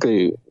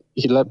basically,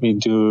 he let me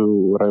do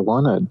what I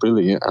wanted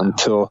really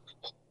until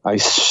I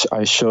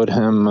showed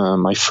him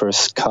my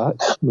first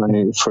cut,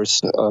 my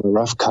first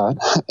rough cut,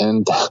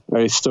 and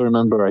I still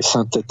remember I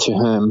sent it to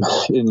him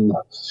in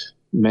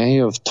May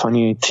of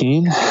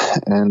 2018,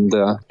 and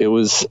it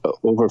was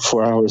over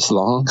 4 hours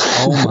long.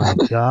 Oh my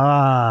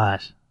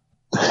gosh!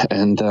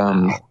 And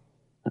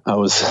I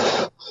was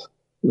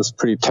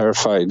pretty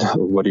terrified of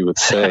what he would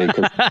say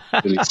because I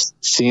hadn't really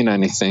seen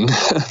anything.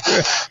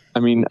 I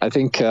mean, I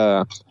think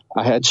I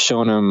had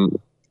shown him.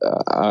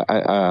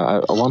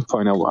 At one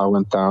point, I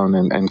went down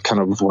and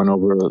kind of went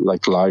over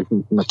like live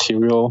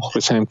material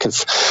with him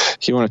because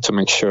he wanted to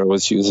make sure I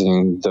was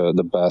using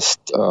the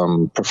best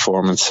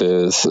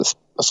performances,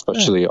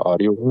 especially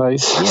audio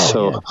wise.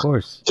 So of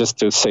course, just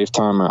to save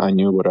time, I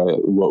knew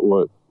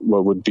what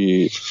would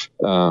be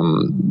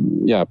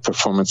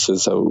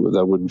performances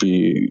that would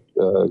be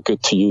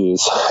good to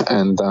use.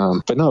 And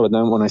but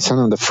then when I sent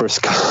him the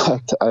first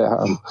cut,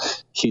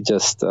 he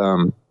just.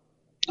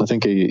 I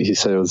think he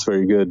said it was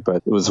very good,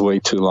 but it was way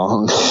too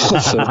long.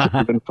 So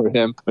even for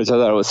him, which I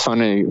thought was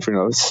funny,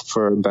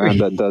 for a band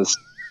that does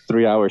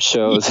 3-hour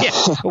shows.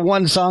 Yeah,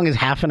 one song is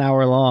half an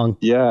hour long.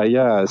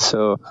 Yeah.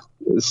 So,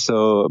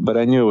 but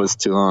I knew it was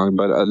too long.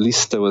 But at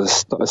least there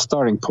was a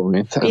starting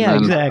point. And yeah,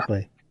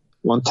 exactly.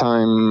 One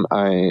time,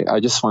 I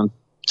just went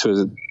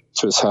to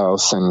his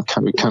house and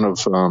we kind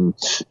of,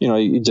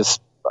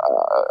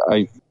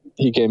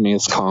 he gave me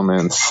his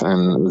comments,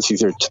 and it was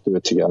easier to do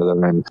it together.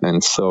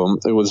 And so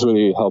it was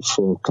really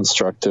helpful,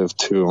 constructive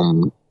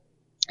to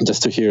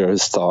just to hear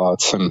his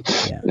thoughts. And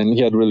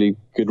he had really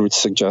good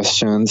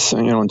suggestions,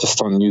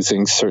 just on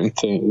using certain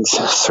things,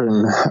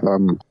 certain,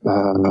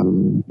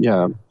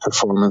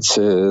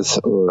 performances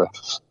so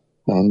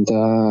then,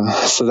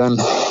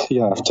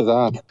 after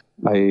that,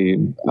 I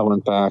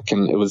went back,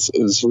 and it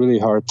was really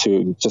hard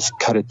to just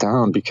cut it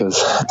down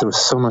because there was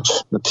so much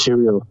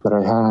material that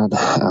I had.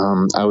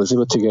 I was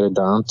able to get it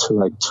down to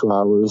like 2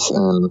 hours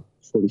and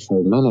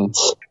 45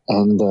 minutes.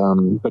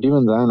 And, but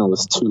even then it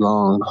was too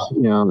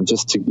long,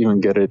 just to even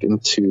get it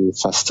into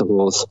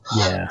festivals.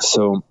 Yeah.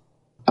 So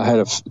I had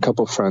a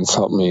couple of friends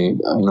help me,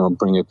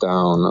 bring it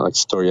down, like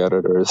story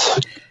editors.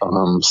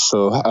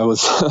 So I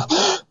was,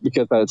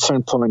 because at a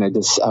certain point,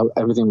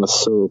 everything was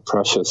so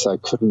precious, I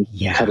couldn't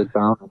cut it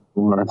down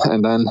anymore.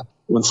 And then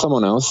when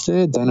someone else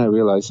did, then I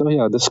realized,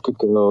 this could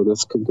go.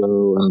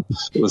 And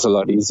it was a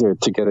lot easier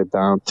to get it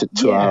down to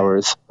 2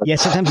 hours.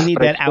 Sometimes you need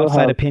that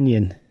outside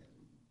opinion.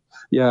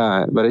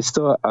 Yeah, but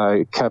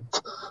I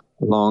kept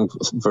a long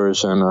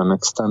version, an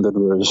extended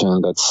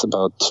version that's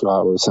about 2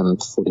 hours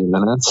and 40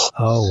 minutes.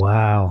 Oh,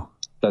 wow.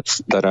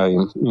 That's what I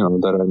was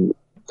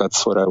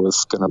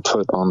going to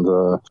put on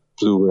the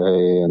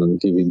Blu-ray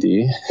and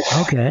DVD.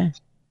 Okay.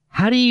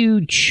 How do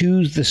you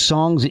choose the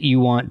songs that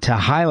you want to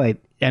highlight?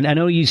 And I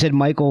know you said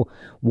Michael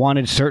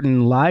wanted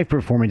certain live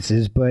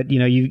performances, but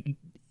you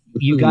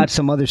got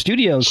some other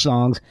studio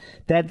songs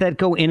that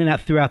go in and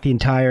out throughout the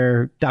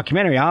entire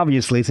documentary,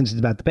 obviously, since it's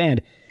about the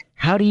band.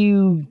 How do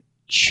you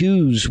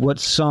choose what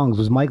songs?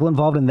 Was Michael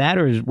involved in that,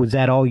 or was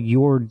that all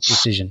your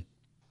decision?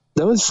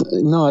 I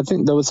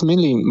think that was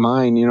mainly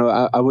mine.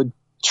 I would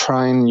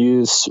try and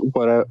use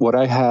what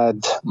I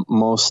had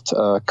most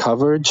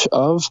coverage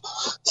of.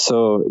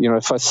 So,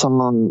 if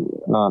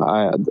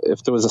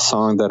there was a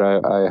song that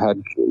I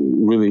had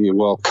really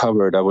well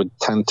covered, I would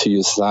tend to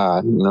use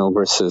that,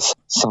 versus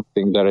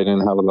something that I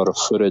didn't have a lot of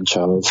footage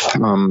of.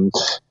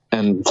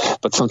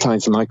 But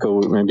sometimes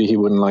Michael, maybe he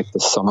wouldn't like the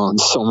song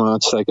so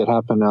much. Like it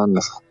happened on,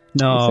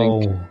 I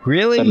think,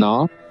 really? The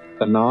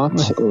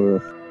Knot,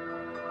 or...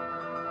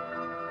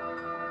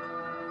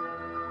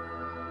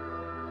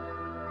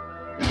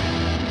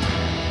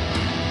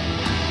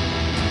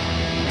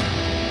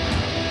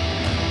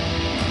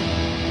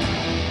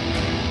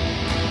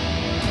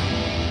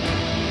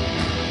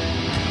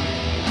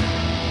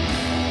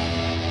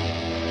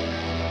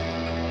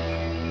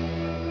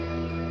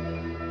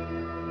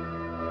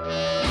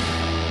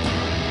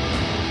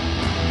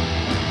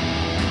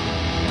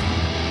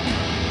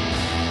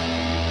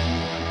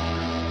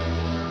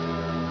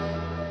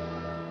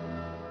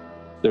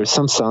 There's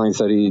some songs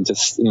that he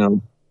just,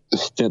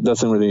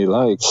 doesn't really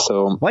like.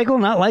 So Michael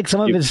not like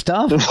some of his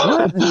stuff?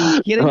 What?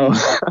 Are you kidding me?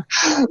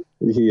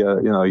 He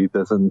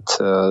doesn't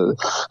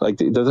like.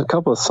 There's a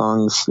couple of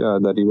songs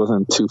that he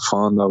wasn't too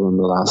fond of on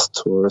the last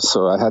tour,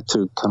 so I had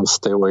to kind of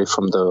stay away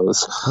from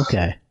those.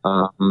 Okay.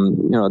 But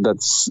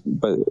it's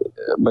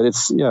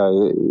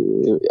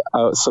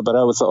but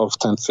I was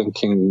often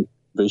thinking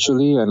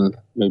visually, and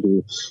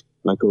maybe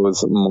Michael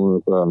was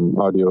more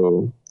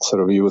audio,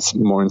 sort of. He was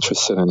more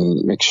interested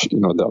in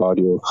the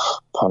audio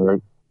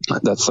part.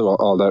 That's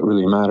all that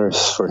really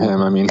matters for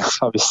him. I mean,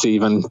 obviously,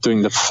 even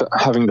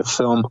having the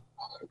film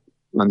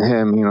on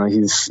him,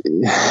 he's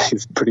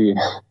pretty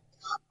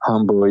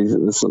humble.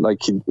 It's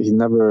like he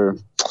never,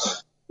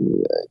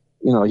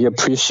 he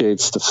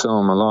appreciates the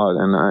film a lot,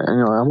 and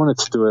I wanted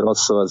to do it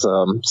also as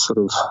a sort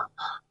of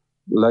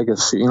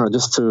legacy,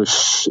 just to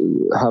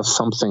have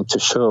something to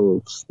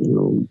show,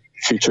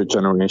 future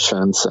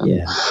generations.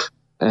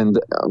 And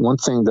one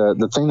thing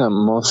the thing that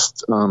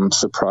most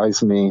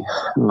surprised me,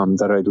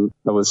 that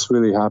I was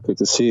really happy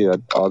to see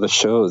at all the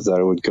shows that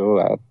I would go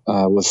at,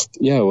 was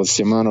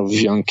the amount of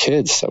young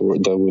kids that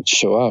would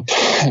show up,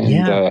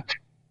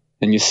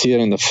 and you see it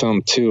in the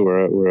film too,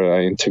 where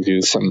I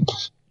interview some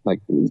like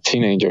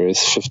teenagers,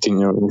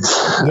 15-year-olds.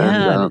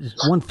 Yeah,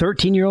 one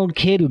 13-year-old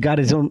kid who got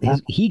his own.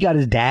 He got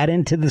his dad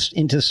into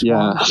Swan.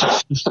 Yeah,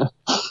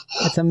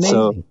 that's amazing.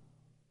 So,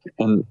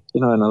 and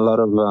in a lot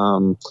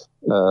of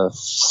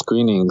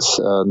screenings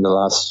the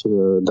last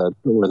year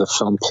where the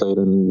film played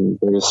in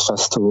various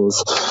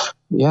festivals.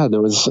 Yeah,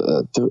 there was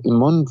in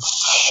one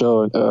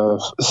show,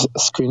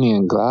 screening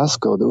in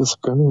Glasgow, there was a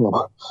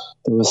girl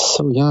that was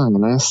so young,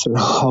 and I asked her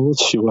how old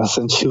she was,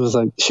 and she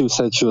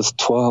said she was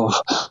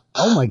 12.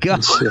 Oh my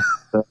gosh!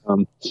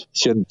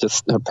 She had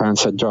her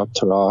parents had dropped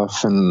her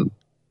off, and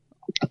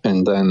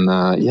then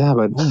but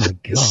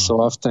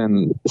so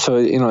often, so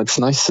it's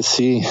nice to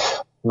see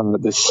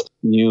this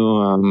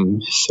new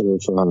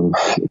sort of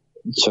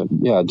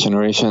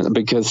generation,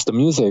 because the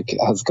music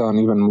has gotten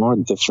even more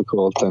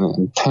difficult and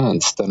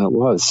intense than it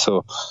was.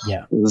 So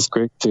it was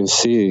great to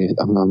see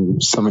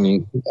so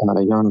many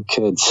young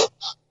kids,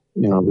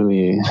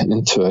 really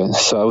into it.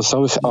 So I was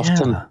always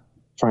often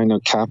trying to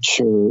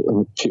capture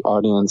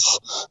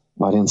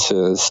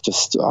audiences,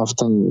 just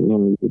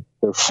often,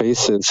 their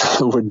faces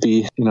would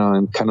be,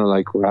 and kind of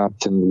like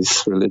wrapped in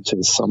these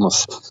religious,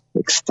 almost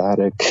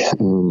ecstatic.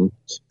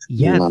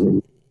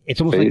 It's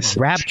almost like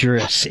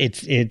rapturous.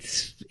 It's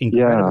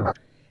incredible. Yeah.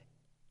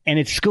 And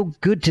it's so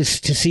good to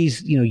see,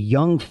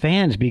 young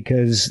fans,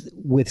 because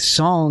with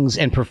songs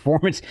and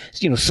performance,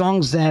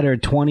 songs that are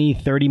 20,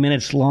 30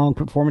 minutes long,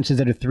 performances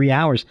that are 3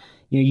 hours,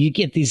 you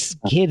get these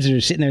kids that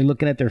are sitting there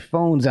looking at their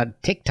phones on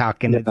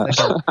TikTok, and it's like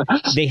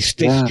they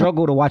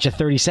struggle to watch a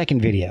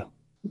 30-second video.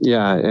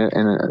 Yeah,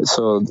 and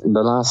so in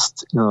the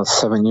last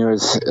 7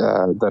 years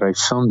that I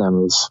filmed them,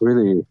 it was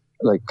really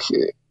like,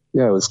 it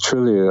was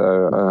truly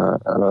a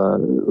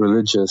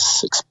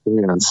religious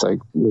experience, like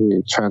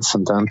really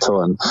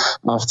transcendental. And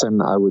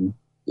often I would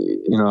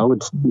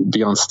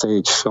be on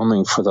stage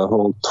filming for the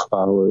whole 2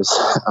 hours,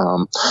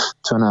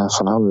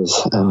 2.5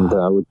 hours, and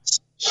I would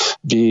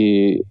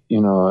be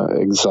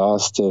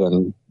exhausted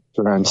and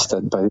drenched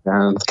by the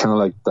end, kind of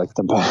like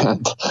the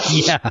band.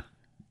 Yeah,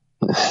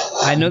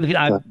 I know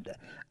that.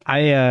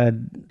 I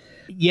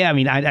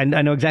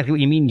know exactly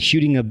what you mean.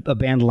 Shooting a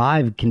band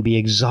live can be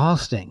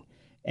exhausting,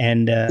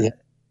 and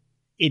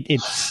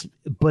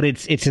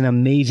it's an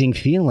amazing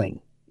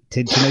feeling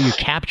to know you're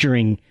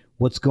capturing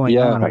what's going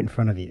on right in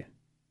front of you.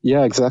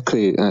 Yeah,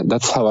 exactly.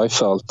 That's how I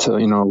felt,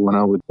 when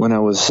I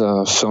was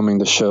filming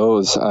the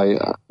shows.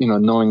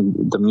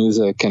 Knowing the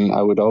music, and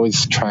I would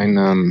always try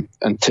and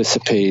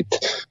anticipate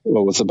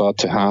what was about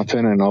to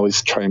happen, and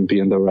always try and be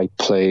in the right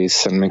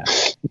place, and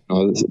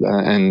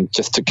and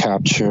just to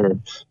capture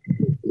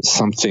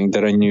something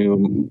that I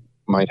knew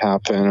might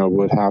happen or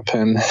would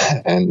happen,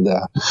 and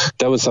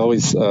that was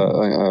always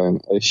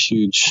a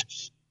huge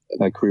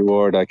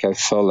reward. I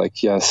felt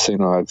like, yes,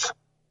 I've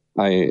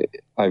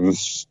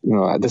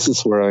this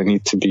is where I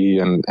need to be,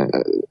 and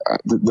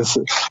this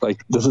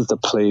is the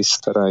place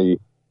that I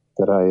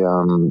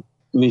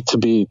need to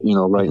be,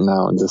 right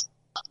now in this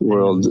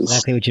world.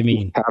 Exactly what you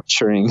mean.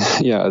 Capturing,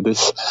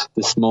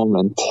 this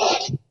moment.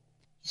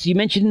 So you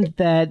mentioned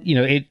that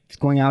it's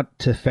going out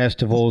to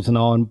festivals and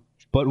all,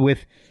 but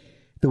with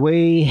the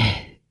way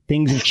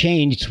things have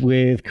changed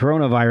with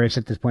coronavirus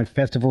at this point,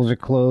 festivals are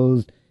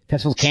closed,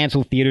 festivals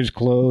canceled, theaters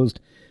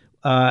closed.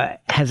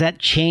 Has that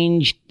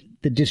changed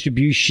the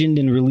distribution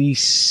and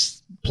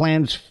release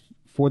plans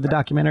for the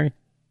documentary?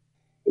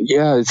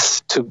 Yeah,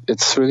 it's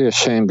really a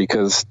shame,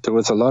 because there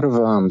was a lot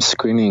of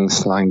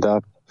screenings lined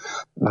up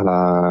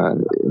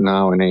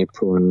now in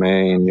April and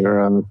May in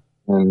Europe,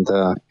 and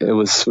it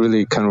was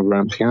really kind of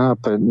ramping up,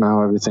 but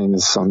now everything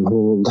is on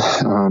hold.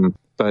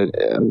 But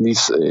at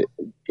least it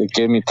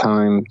gave me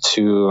time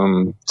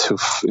to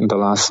in the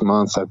last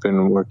month, I've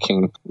been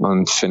working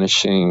on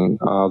finishing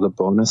the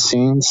bonus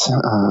scenes,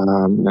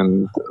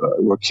 and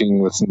working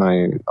with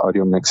my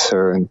audio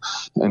mixer and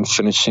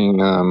finishing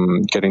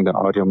getting the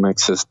audio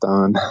mixes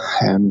done.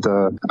 And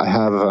I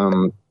have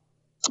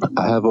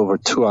over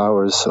 2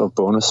 hours of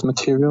bonus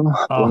material.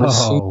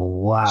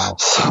 Wow!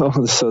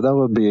 So that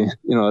would be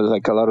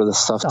like a lot of the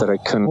stuff that I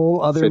couldn't.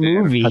 Whole other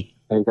movie.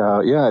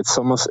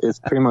 It's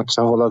pretty much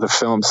a whole other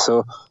film.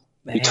 So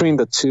between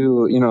the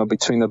two,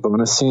 between the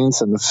bonus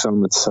scenes and the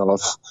film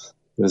itself,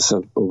 there's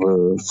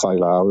over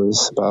 5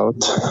 hours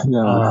about. Yeah.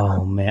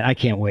 Oh man, I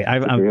can't wait.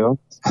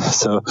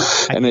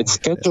 It's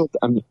scheduled.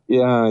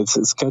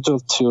 It's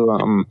scheduled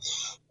to.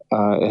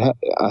 I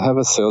have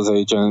a sales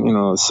agent,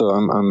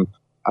 so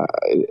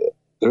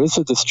there is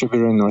a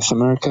distributor in North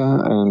America,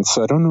 and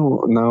so I don't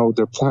know now.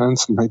 Their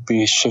plans might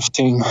be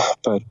shifting,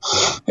 but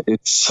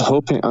it's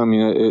hoping.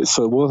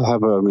 So we'll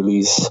have a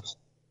release.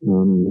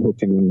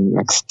 Hoping in the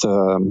next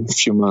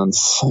few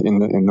months in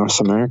North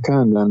America,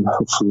 and then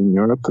hopefully in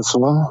Europe as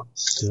well.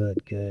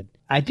 Good.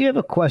 I do have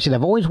a question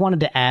I've always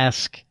wanted to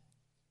ask,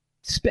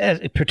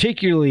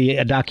 particularly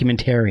a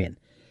documentarian.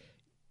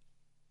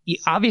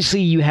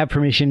 Obviously, you have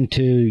permission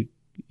to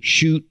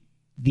shoot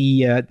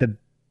the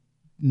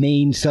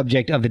main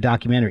subject of the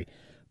documentary.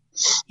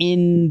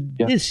 In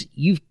this,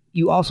 you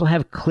also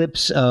have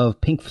clips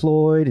of Pink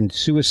Floyd and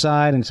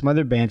Suicide and some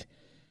other bands.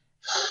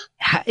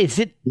 Is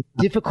it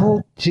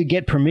difficult to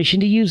get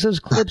permission to use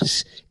those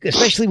clips,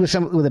 especially with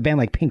a band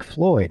like Pink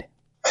Floyd?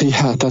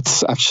 Yeah,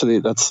 that's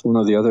one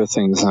of the other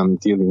things I'm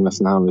dealing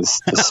with now, is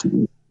just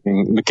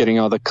getting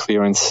all the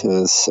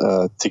clearances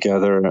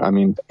together. I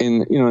mean,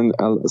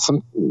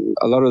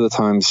 a lot of the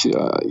times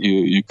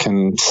you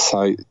can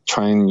cite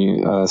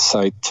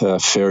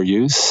fair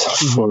use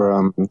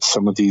for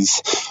some of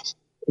these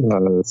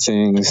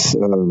things,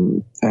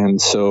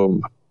 and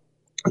so.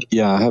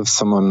 Yeah, I have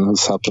someone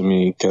who's helping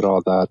me get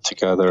all that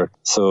together.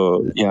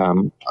 So yeah,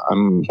 I'm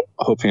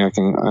hoping I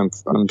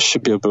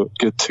should be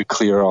good to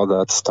clear all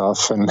that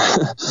stuff, and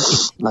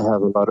I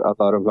have a lot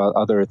of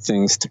other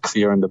things to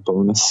clear in the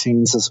bonus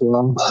scenes as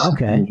well.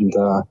 Okay. And,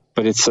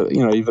 but it's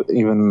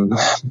even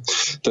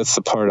that's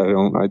the part I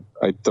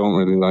don't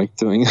really like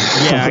doing.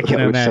 Yeah, I can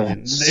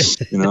imagine.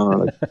 So.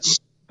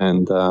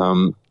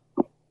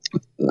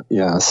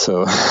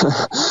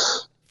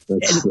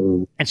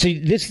 And so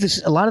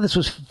this a lot of this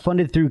was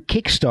funded through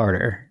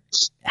Kickstarter.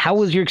 How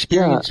was your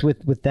experience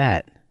with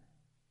that?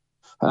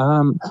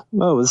 Well,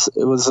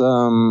 it was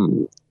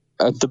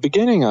at the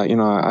beginning.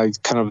 I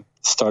kind of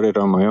started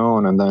on my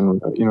own, and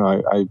then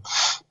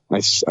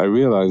I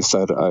realized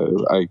that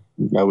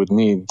I would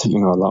need a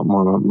lot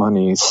more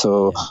money.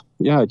 So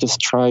I just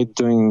tried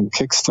doing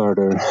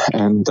Kickstarter,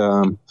 and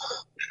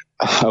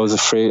I was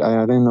afraid.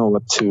 I didn't know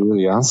what to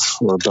really ask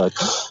for, but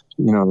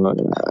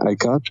I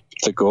got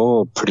the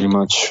goal pretty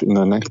much in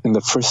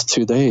the first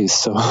 2 days.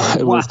 So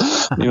it was,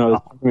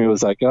 it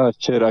was like, oh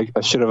shit, I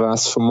should have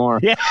asked for more.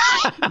 Yeah.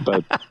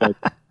 but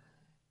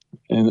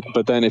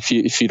then if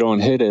you don't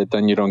hit it,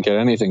 then you don't get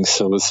anything.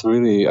 So it was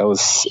really, it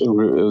was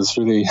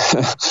really.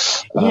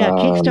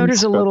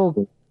 Kickstarter's a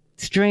little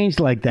strange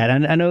like that.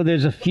 I know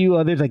there's a few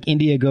others like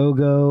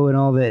Indiegogo and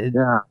all that.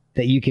 Yeah.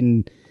 That you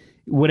can,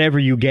 whatever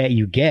you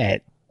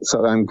get.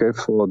 So I'm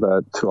grateful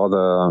that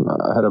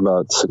I had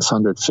about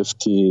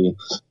 650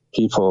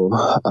 people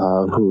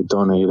who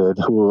donated,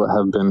 who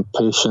have been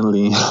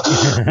patiently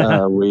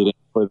waiting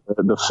for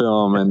the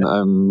film, and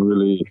I'm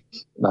really,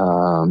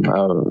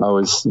 I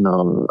was,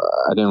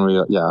 I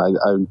didn't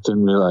I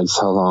didn't realize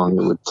how long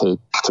it would take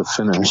to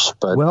finish.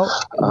 But well,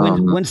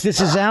 once this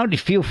is out,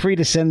 feel free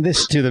to send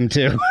this to them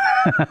too.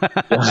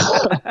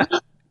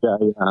 Yeah.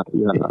 I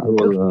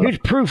will, here's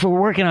proof we're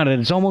working on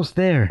it. It's almost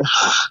there.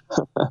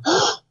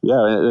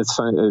 Yeah, it's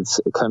funny. It's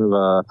kind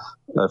of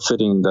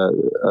fitting that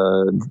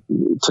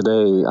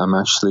today I'm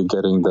actually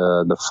getting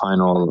the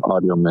final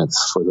audio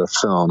mix for the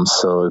film,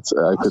 so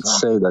I could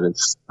say that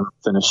it's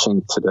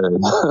finishing today.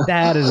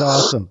 That is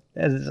awesome.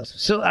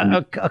 So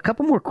a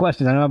couple more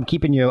questions. I know I'm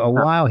keeping you a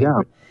while here.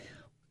 Yeah.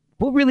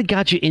 What really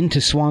got you into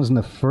Swans in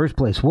the first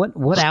place?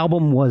 What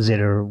album was it,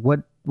 or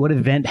what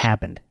event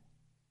happened?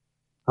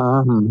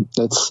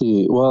 Let's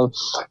see. Well,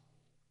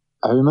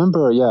 I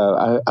remember,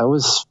 I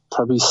was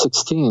probably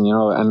 16,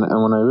 and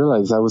when I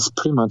realized I was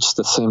pretty much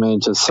the same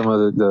age as some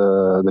of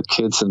the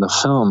kids in the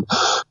film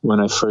when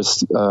I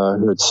first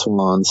heard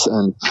Swans,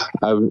 and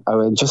I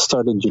had just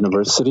started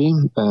university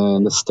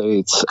in the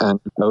States, and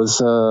I was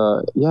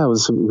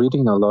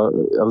reading a lot.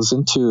 I was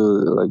into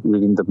like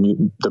reading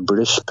the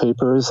British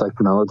papers like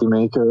Melody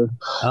Maker.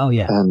 Oh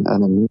yeah, and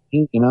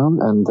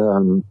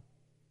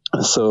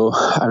so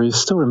I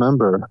still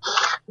remember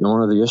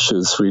one of the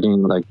issues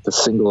reading like the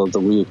single of the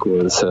week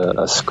was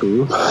a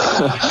Screw.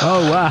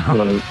 Oh wow.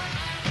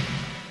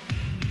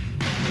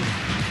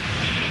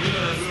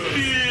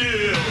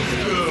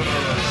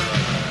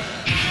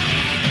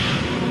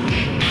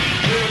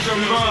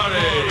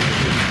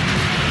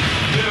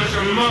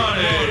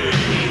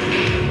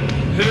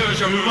 Here's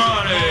your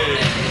money.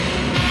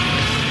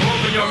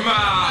 Open your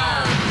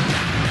mouth.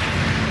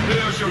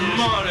 Here's your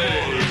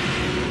money.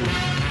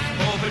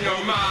 Open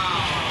your mouth.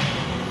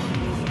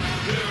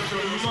 Here's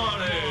your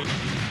money.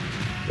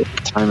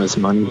 Time is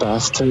Money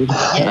Bastard.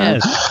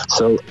 Yes.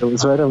 So it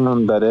was right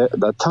around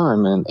that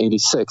time in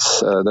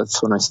 '86.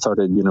 That's when I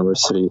started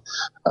university.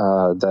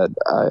 That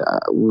I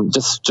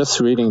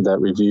just reading that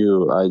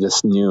review, I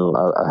just knew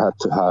I had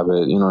to have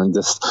it. And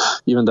just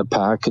even the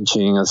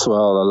packaging as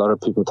well. A lot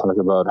of people talk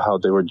about how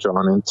they were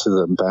drawn into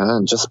the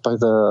band just by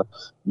the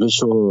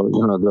visual,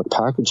 the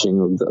packaging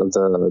of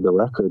the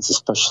records,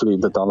 especially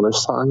the dollar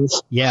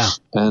signs. Yeah.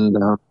 And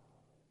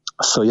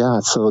so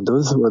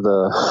those were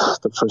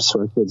the first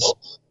records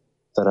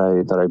that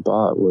I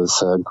bought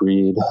was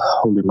Greed,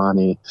 Holy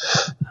Money,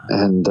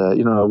 and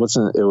it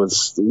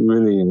was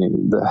really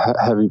the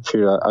heavy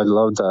period. I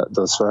loved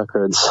those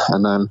records,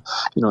 and then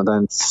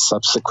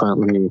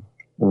subsequently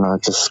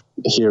just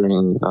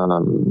hearing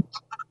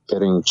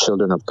getting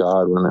Children of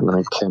God when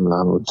it came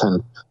out,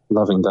 and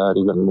loving that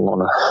even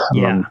more.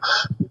 Yeah.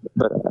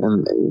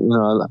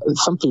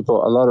 Some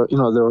people, a lot of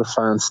there were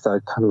fans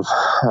that kind of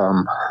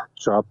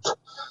dropped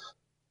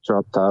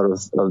out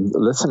of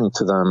listening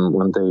to them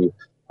when they.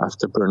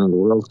 After Burning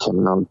World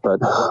came out,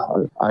 but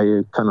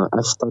I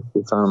stuck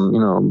with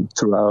them,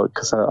 throughout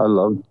because I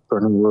loved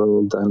Burning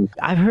World, and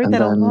I've heard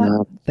that a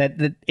lot.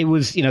 That it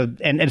was,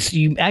 and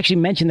you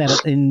actually mentioned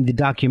that in the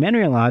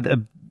documentary a lot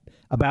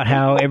about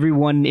how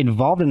everyone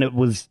involved in it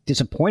was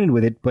disappointed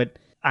with it. But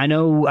I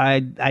know I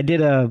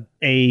did a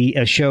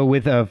show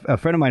with a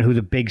friend of mine who's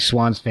a big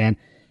Swans fan,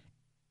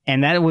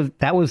 and that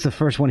was the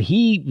first one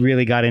he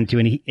really got into,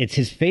 and it's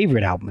his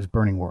favorite album is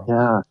Burning World.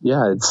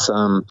 Yeah, it's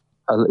a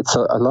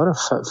lot of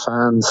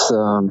fans,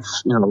 one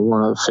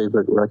of the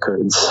favorite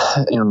records,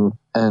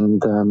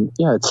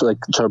 it's like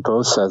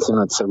Jarboe says,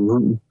 it's a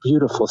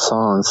beautiful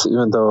songs,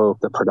 even though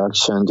the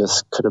production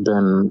just could have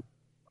been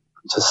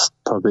just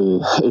probably,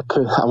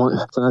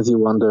 sometimes you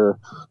wonder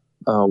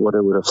what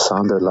it would have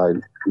sounded like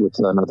with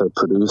another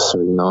producer,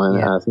 and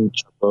Yeah. I think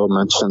Jarboe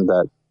mentioned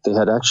that they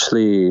had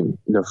actually,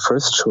 their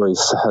first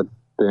choice had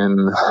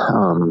been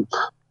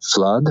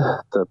Flood,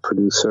 the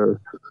producer,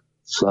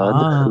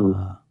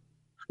 Flood,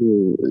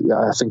 who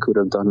I think would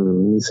have done an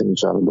amazing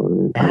job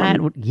on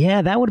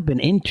it. That would have been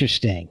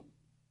interesting.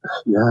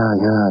 Yeah,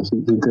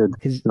 he did.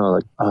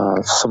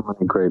 So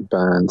many great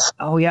bands.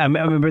 Oh yeah, I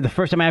remember the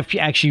first time I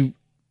actually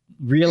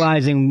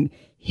realizing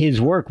his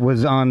work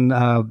was on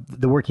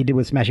the work he did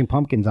with Smashing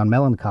Pumpkins on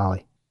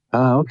Melancholy.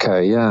 Oh,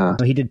 okay, yeah.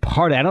 He did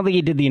part of it. I don't think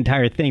he did the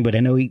entire thing, but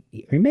I know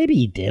or maybe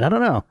he did. I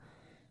don't know.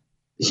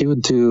 He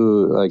would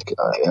do I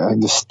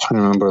just trying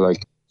to remember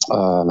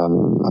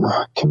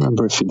I can't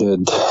remember if he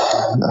did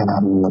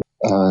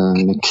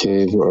Nick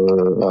Cave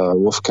or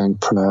Wolfgang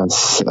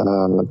Press,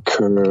 Curve.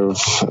 Curve.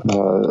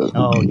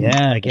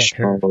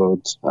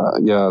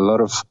 A lot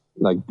of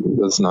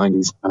those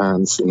 '90s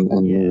bands in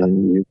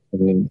UK.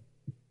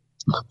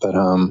 But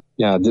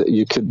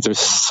there's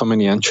so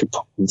many entry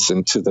points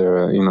into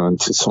their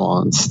into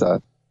Swans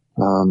that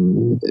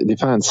it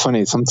depends.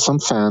 Funny, some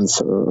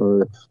fans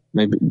or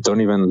maybe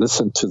don't even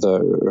listen to the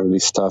early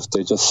stuff.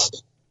 They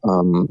just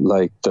the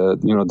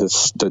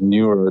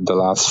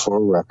last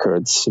four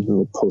records,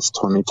 post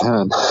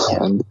 2010,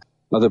 and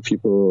other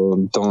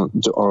people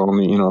are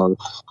only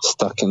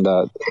stuck in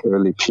that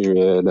early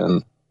period,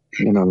 and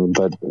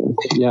but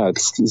you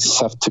just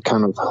have to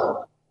kind of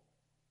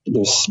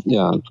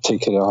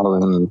take it all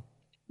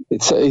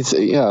it's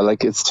yeah,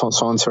 like it's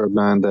Swans are a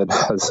band that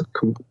has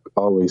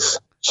always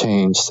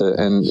changed,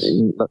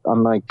 and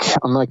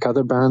unlike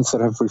other bands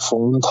that have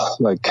reformed,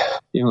 like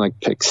like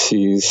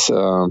Pixies,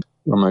 or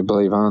My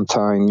Bloody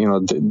Valentine,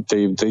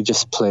 they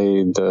just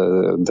play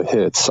the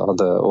hits, all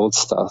the old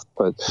stuff.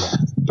 But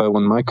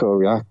when Michael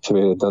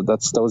reactivated,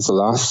 that was the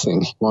last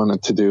thing he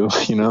wanted to do.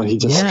 He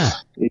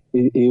just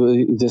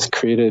he just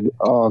created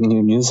all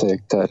new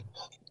music that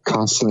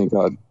constantly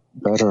got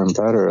better and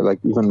better, like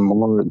even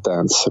more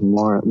dense and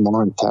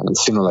more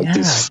intense.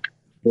 These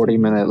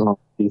 40-minute long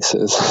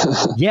pieces.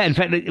 Yeah, in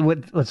fact,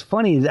 what's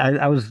funny is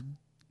I was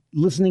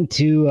listening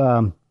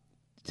to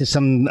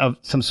some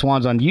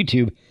Swans on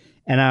YouTube,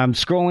 and I'm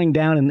scrolling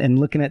down and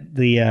looking at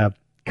the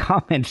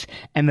comments,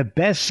 and the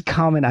best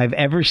comment I've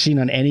ever seen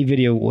on any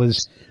video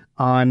was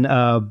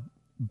on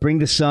Bring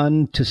the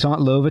Sun to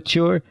Saint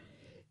Louverture.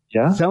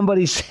 Yeah.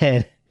 Somebody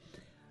said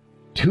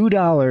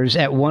 $2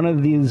 at one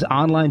of these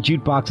online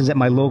jukeboxes at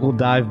my local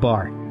dive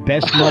bar.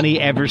 Best money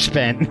ever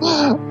spent.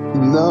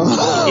 No.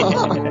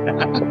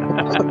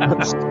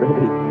 That's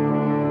great.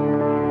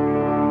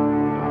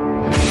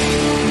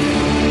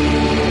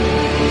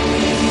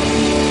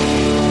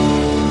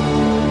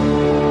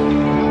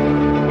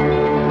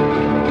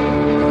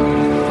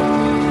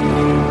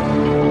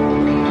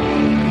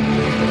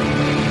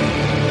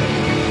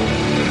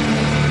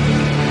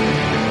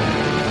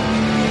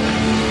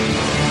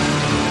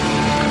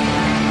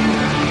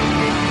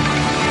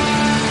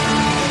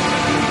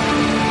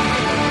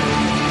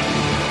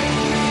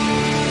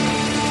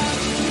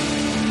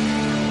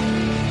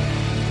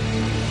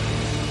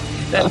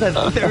 That's a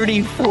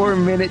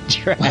 34-minute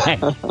track.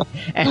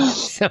 And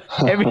so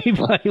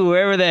everybody,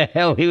 wherever the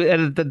hell he was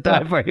at the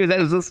dive bar, he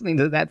was listening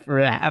to that for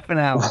half an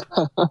hour.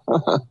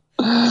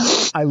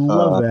 I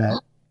love that.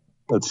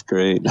 That's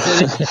great.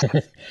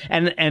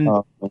 and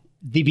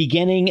the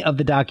beginning of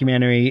the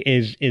documentary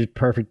is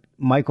perfect.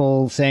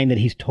 Michael saying that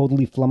he's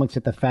totally flummoxed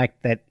at the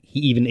fact that he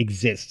even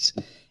exists.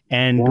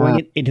 And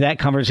going into that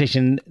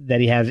conversation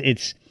that he has,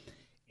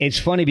 it's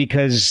funny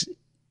because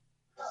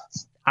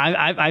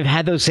I've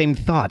had those same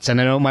thoughts, and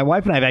I know my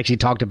wife and I have actually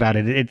talked about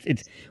it.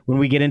 It's when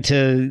we get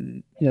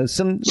into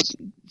some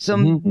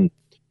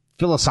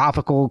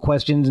philosophical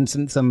questions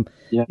and some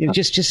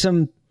just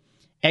some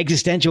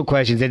existential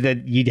questions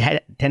that you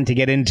tend to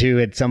get into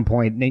at some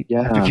point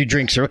after a few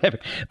drinks or whatever.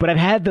 But I've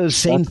had those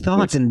same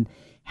thoughts, and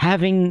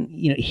having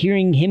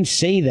hearing him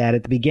say that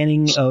at the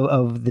beginning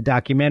of the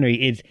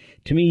documentary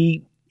to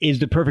me is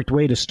the perfect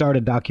way to start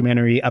a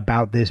documentary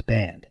about this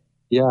band.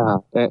 Yeah,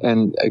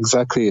 and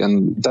exactly,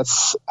 and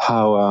that's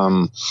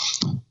how.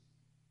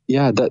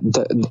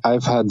 That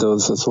I've had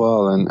those as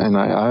well, and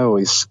I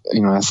always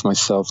ask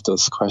myself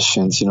those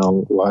questions.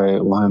 Why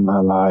am I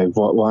alive?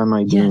 Why am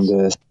I doing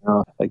this?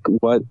 Like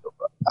what?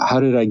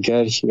 How did I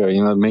get here?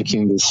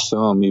 Making this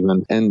film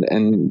even,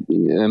 and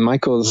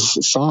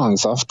Michael's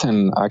songs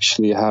often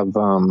actually have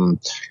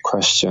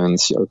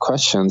questions.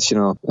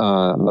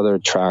 Other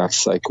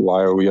tracks like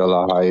 "Why Are We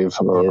Alive"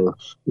 or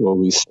 "Will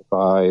We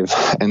Survive?"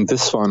 And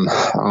this one,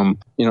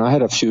 I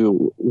had a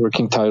few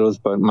working titles,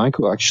 but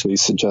Michael actually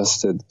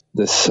suggested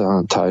this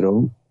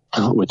title,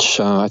 which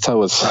I thought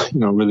was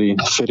really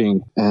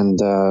fitting, and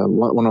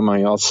one of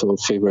my also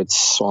favorite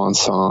Swan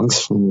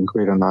songs from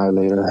Great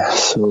Annihilator.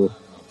 So.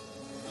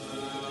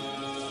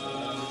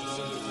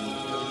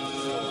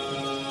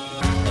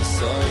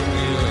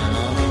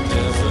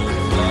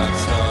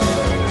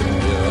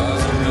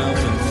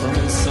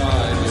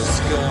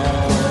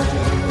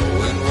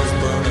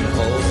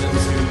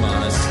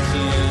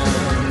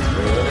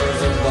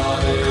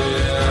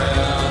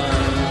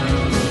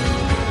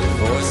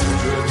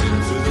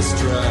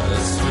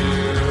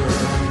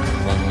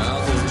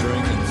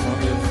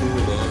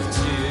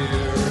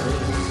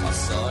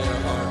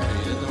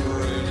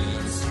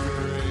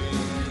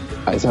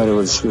 I thought it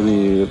was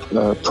really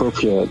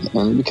appropriate,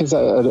 and because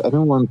I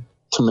don't want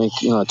to make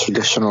a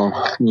traditional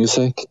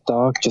music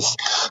doc just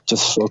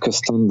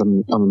focused on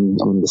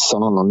the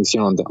songs,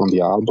 on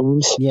the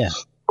albums. Yeah.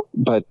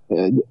 But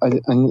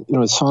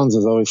songs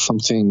is always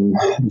something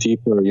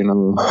deeper,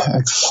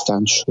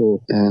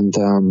 existential,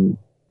 and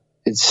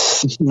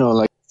it's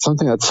like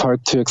something that's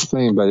hard to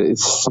explain, but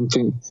it's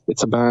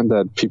a band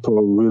that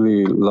people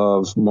really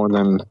love more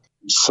than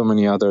so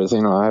many others.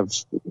 I have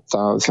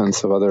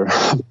thousands of other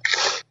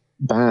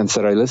bands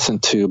that I listen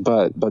to,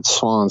 but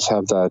Swans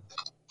have that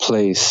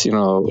place,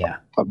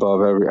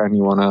 above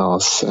anyone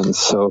else, and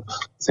so I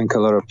think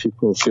a lot of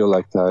people feel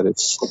like that.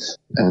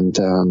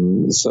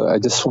 So I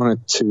just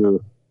wanted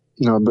to,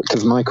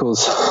 because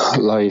Michael's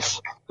life,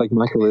 like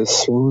Michael is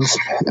Swans,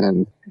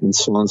 and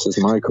Swans is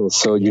Michael,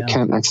 so you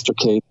can't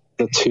extricate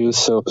the two.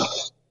 So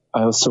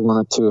I also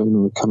wanted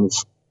to kind of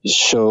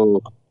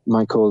show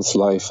Michael's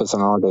life as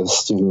an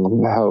artist,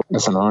 how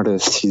as an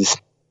artist he's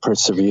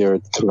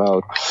persevered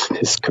throughout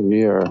his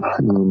career,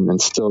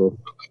 and still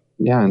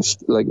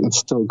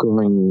still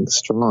going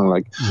strong,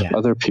 like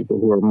other people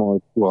who are more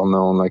well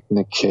known, like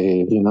Nick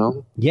Cave,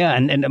 and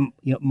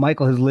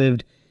Michael has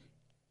lived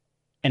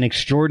an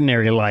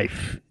extraordinary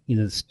life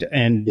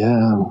and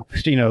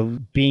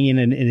being in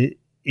an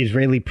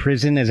Israeli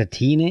prison as a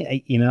teen,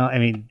 I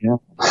mean,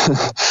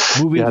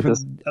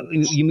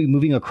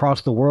 moving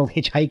across the world,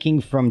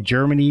 hitchhiking from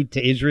Germany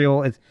to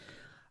Israel.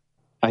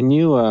 I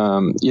knew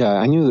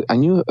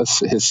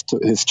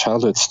his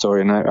childhood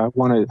story, and that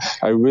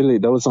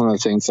was one of the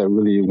things I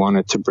really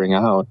wanted to bring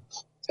out,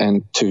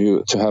 and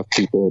to have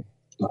people,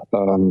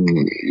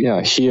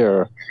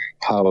 hear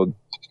how,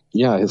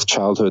 his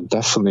childhood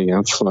definitely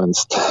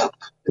influenced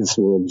his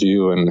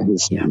worldview and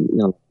his,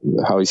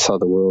 how he saw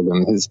the world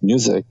and his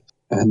music.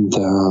 And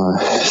there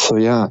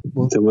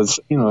was,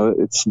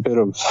 it's a bit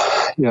of,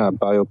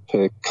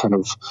 biopic kind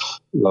of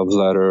love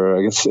letter.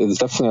 I guess it's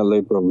definitely a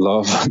labor of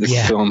love,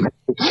 this film.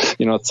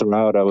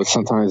 Throughout, I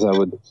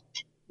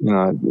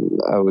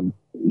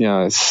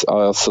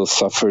also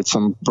suffered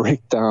some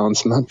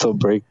mental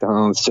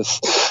breakdowns.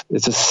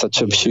 It's just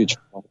such a huge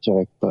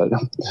project. But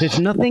there's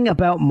nothing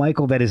about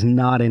Michael that is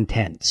not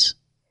intense.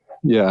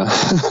 Yeah.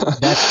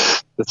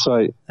 That's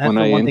why when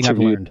I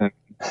interviewed him,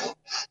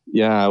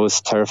 I was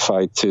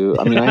terrified too.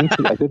 I mean, I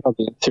did all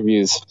the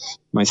interviews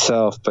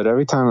myself, but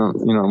every time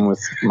I'm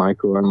with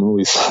Michael, I'm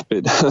always a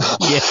bit.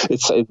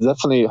 It's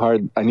definitely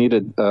hard. I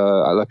needed.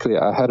 Luckily,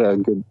 I had a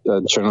good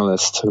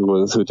journalist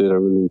who did a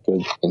really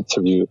good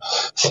interview,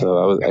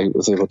 so I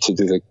was able to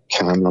do the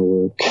camera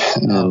work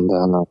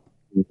and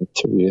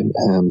interview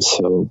him.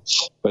 So,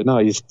 but no,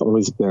 he's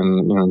always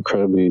been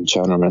incredibly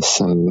generous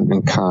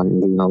and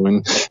kind.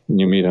 When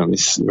you meet him,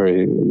 he's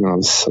very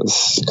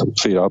it's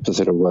complete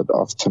opposite of what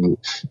often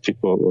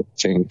people would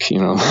think.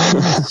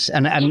 Yes.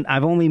 And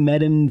I've only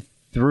met him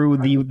through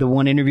the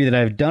one interview that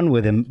I've done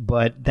with him,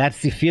 but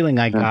that's the feeling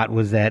I got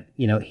was that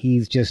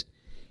he's just,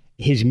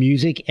 his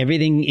music,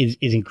 everything is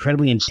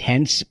incredibly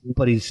intense,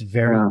 but he's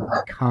very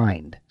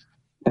kind.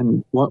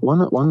 And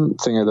one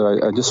thing that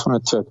I just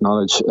wanted to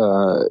acknowledge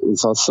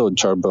is also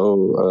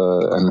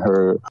Jarboe and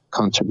her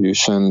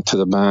contribution to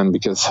the band,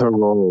 because her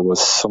role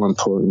was so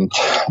important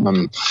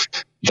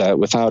that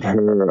without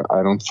her,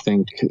 I don't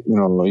think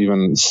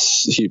even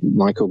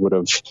Michael would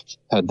have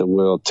had the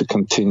will to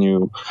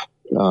continue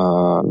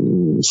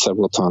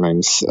several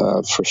times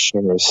for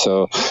sure.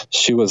 So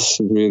she was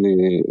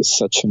really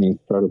such an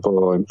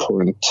incredible,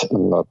 important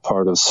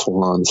part of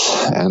Swans.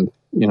 And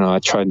I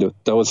tried to.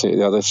 That was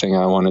the other thing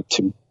I wanted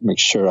to make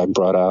sure I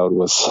brought out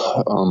was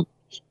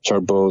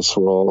Jarboe's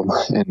role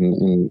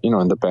in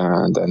the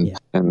band and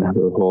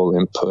her whole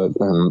input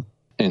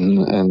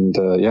and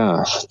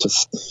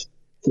just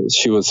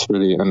she was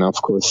really, and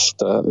of course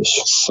she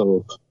was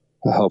so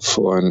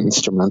helpful and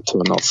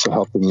instrumental, and also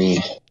helping me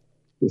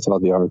with all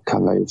the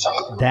archives.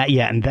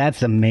 And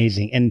that's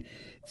amazing. And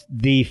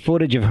the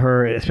footage of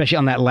her, especially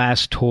on that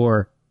last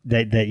tour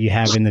that you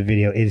have in the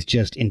video, is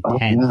just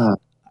intense. Oh,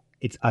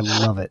 yeah. I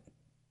love it.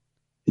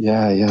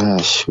 Yeah.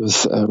 She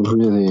was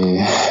really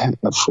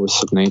a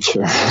force of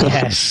nature.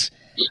 Yes.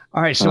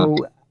 All right. So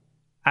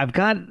I've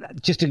got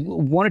just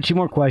one or two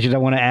more questions I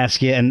want to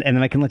ask you, and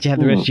then I can let you have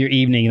the rest of your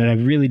evening. And I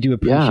really do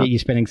appreciate you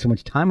spending so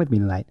much time with me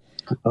tonight.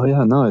 Oh,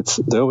 yeah. No,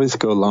 they always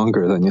go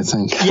longer than you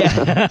think.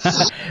 Yeah.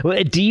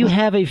 Well, do you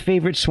have a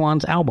favorite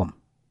Swans album?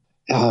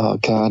 Oh,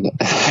 God.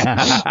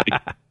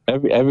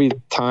 Every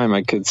time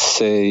I could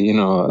say,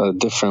 a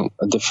different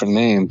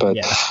name, but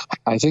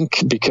I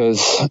think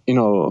because,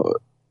 your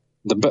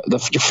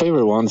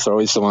favorite ones are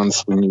always the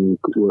ones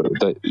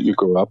that you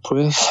grew up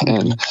with.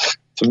 And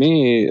to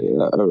me,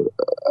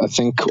 I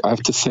think I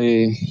have to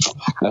say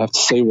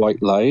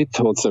White Light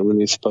holds a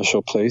really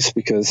special place,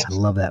 because I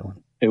love that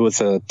one. It was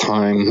a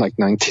time like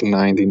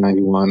 1990,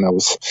 91. I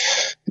was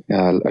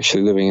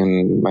actually living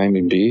in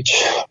Miami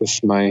Beach with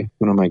one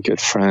of my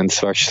good friends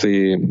who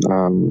actually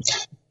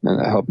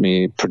helped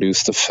me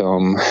produce the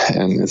film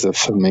and is a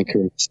filmmaker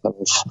and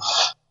stuff.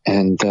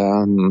 And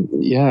and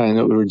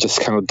we were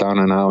just kind of down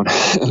and out.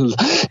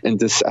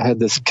 And I had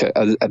this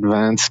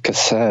advanced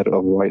cassette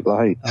of White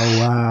Light. Oh,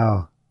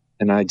 wow.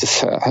 And I just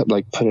had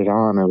put it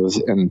on. It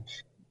was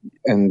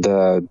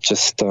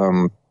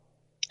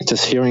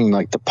just hearing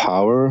the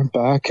power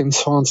back in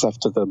Swans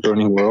after the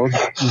Burning World,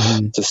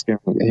 just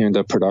hearing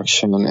the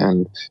production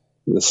and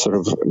the sort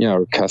of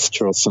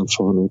orchestral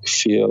symphonic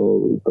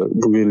feel, but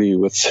really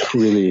with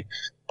really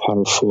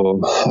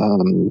powerful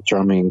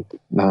drumming.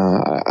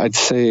 I'd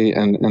say,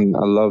 and I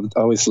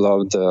always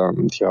loved the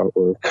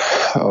artwork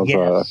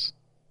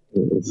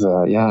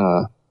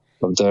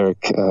of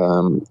Derek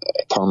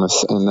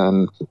Thomas, and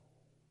then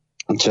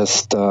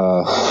just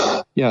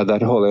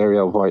that whole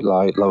area of White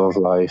Light, Love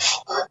of Life.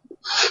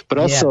 But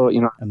also,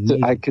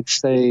 I could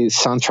say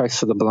Soundtracks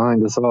for the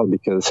Blind as well,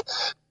 because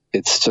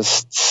it's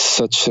just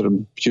such a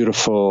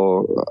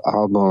beautiful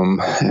album,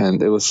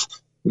 and it was,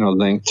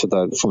 linked to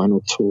that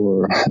final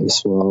tour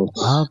as well.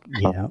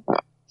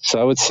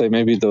 So I would say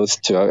maybe those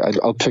two.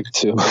 I'll pick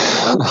two.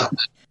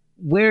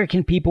 Where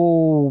can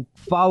people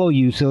follow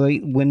you so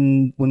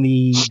when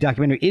the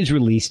documentary is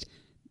released,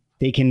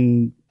 they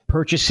can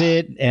purchase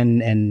it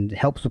and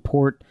help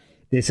support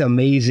this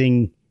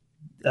amazing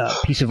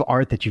piece of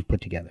art that you've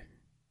put together?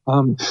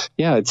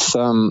 Yeah, it's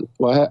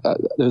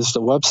there's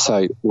the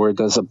website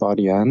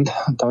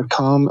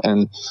wheredoesabodyened.com,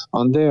 and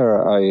on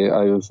there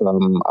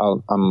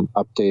I'm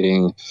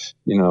updating.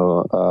 I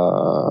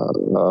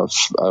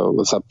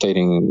was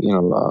updating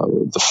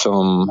the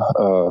film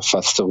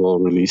festival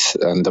release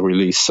and the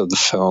release of the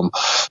film.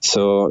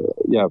 So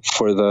yeah,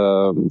 for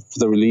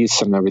the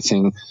release and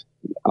everything,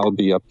 I'll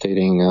be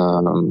updating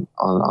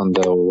on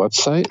the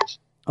website.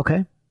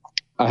 Okay.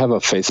 I have a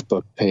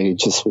Facebook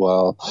page as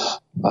well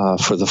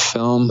for the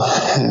film,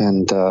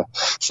 and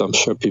so I'm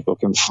sure people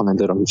can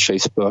find it on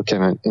Facebook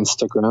and on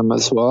Instagram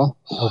as well.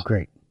 Oh,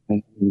 great.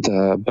 And,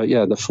 but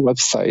yeah, the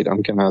website,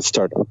 I'm going to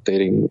start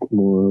updating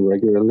more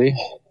regularly.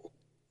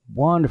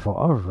 Wonderful.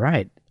 All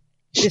right.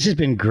 This has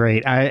been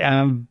great.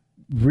 I'm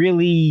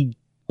really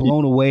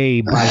blown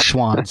away by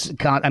Swans.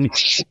 I mean,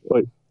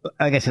 like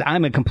I said,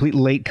 I'm a complete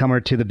latecomer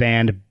to the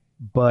band,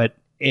 but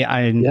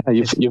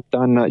you've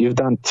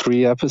done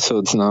 3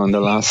 episodes now in the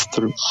last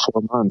 4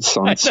 months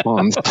on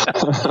Swans,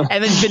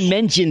 and it's been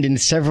mentioned in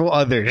several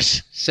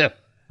others. So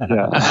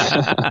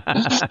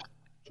yeah.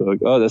 So,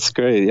 that's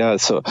great. Yeah.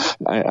 So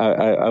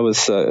I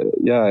was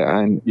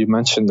and you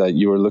mentioned that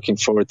you were looking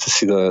forward to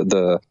see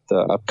the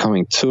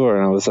upcoming tour,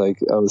 and I was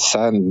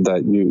saddened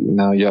that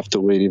you have to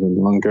wait even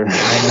longer.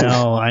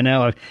 I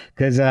know,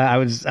 because I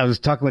was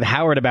talking with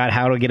Howard about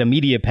how to get a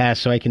media pass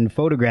so I can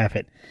photograph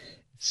it.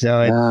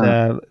 So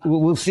it's,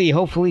 we'll see.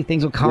 Hopefully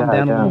things will calm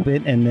down a little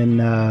bit, and then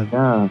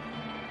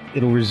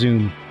it'll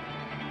resume.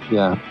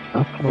 Yeah.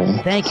 Okay.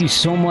 Well, thank you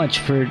so much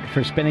for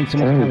spending so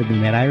much time with me,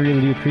 man. I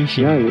really do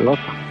appreciate it. Yeah, you're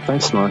welcome.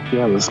 Thanks, Mark.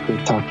 Yeah, it was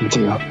great talking to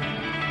you.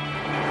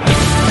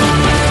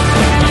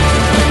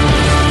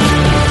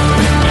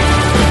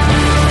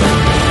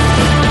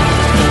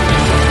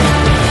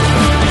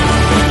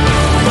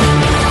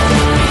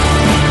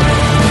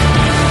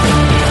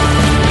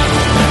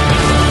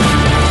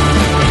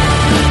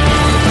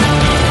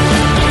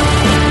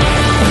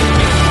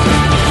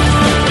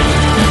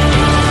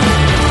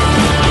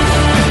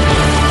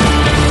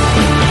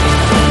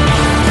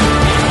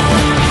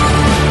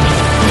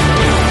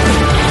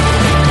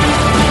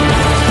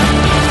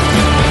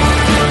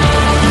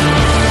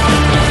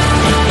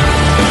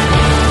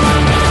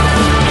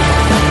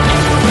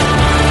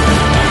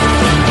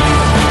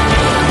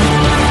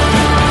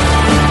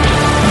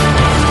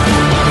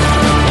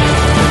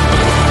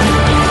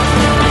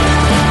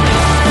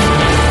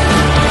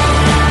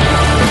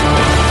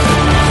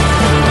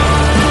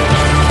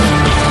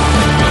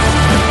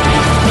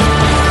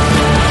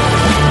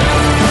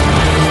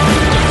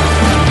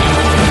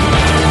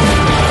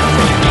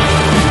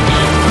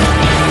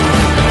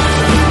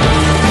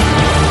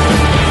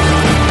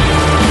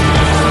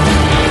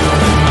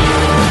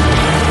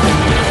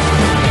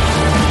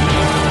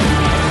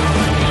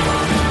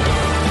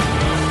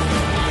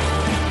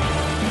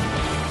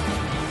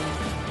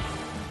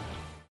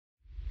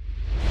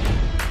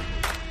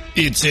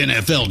 It's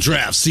NFL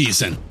draft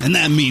season, and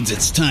that means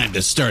it's time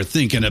to start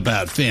thinking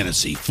about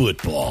fantasy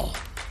football.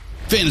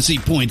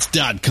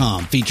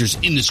 FantasyPoints.com features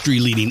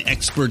industry-leading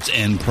experts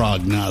and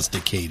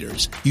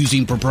prognosticators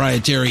using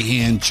proprietary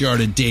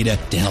hand-charted data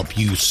to help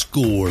you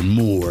score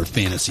more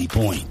fantasy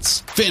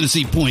points.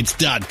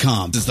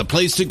 FantasyPoints.com is the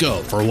place to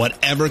go for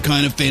whatever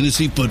kind of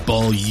fantasy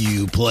football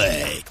you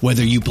play.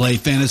 Whether you play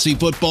fantasy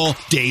football,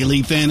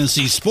 daily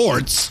fantasy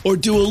sports, or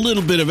do a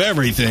little bit of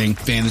everything,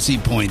 Fantasy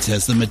Points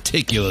has the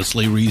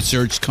meticulously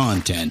researched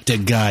content to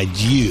guide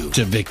you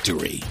to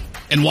victory.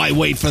 And why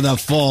wait for the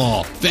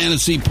fall?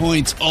 Fantasy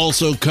Points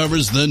also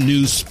covers the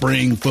new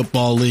spring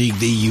football league,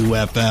 the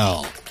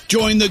UFL.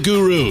 Join the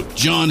guru,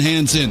 John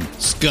Hansen,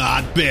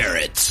 Scott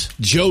Barrett,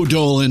 Joe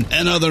Dolan,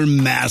 and other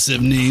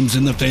massive names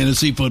in the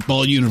fantasy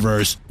football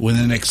universe with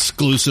an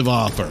exclusive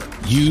offer.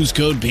 Use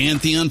code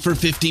Pantheon for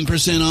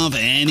 15% off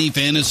any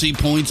Fantasy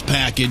Points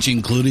package,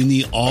 including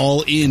the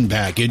all-in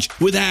package,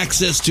 with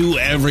access to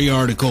every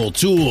article,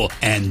 tool,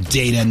 and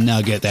data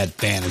nugget that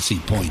Fantasy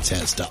Points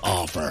has to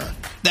offer.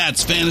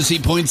 That's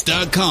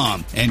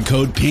FantasyPoints.com and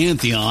code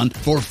Pantheon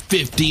for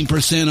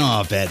 15%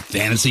 off at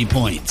Fantasy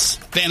Points.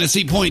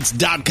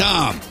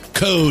 FantasyPoints.com,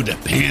 code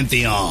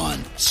Pantheon.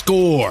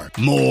 Score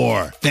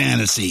more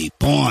fantasy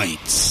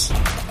points.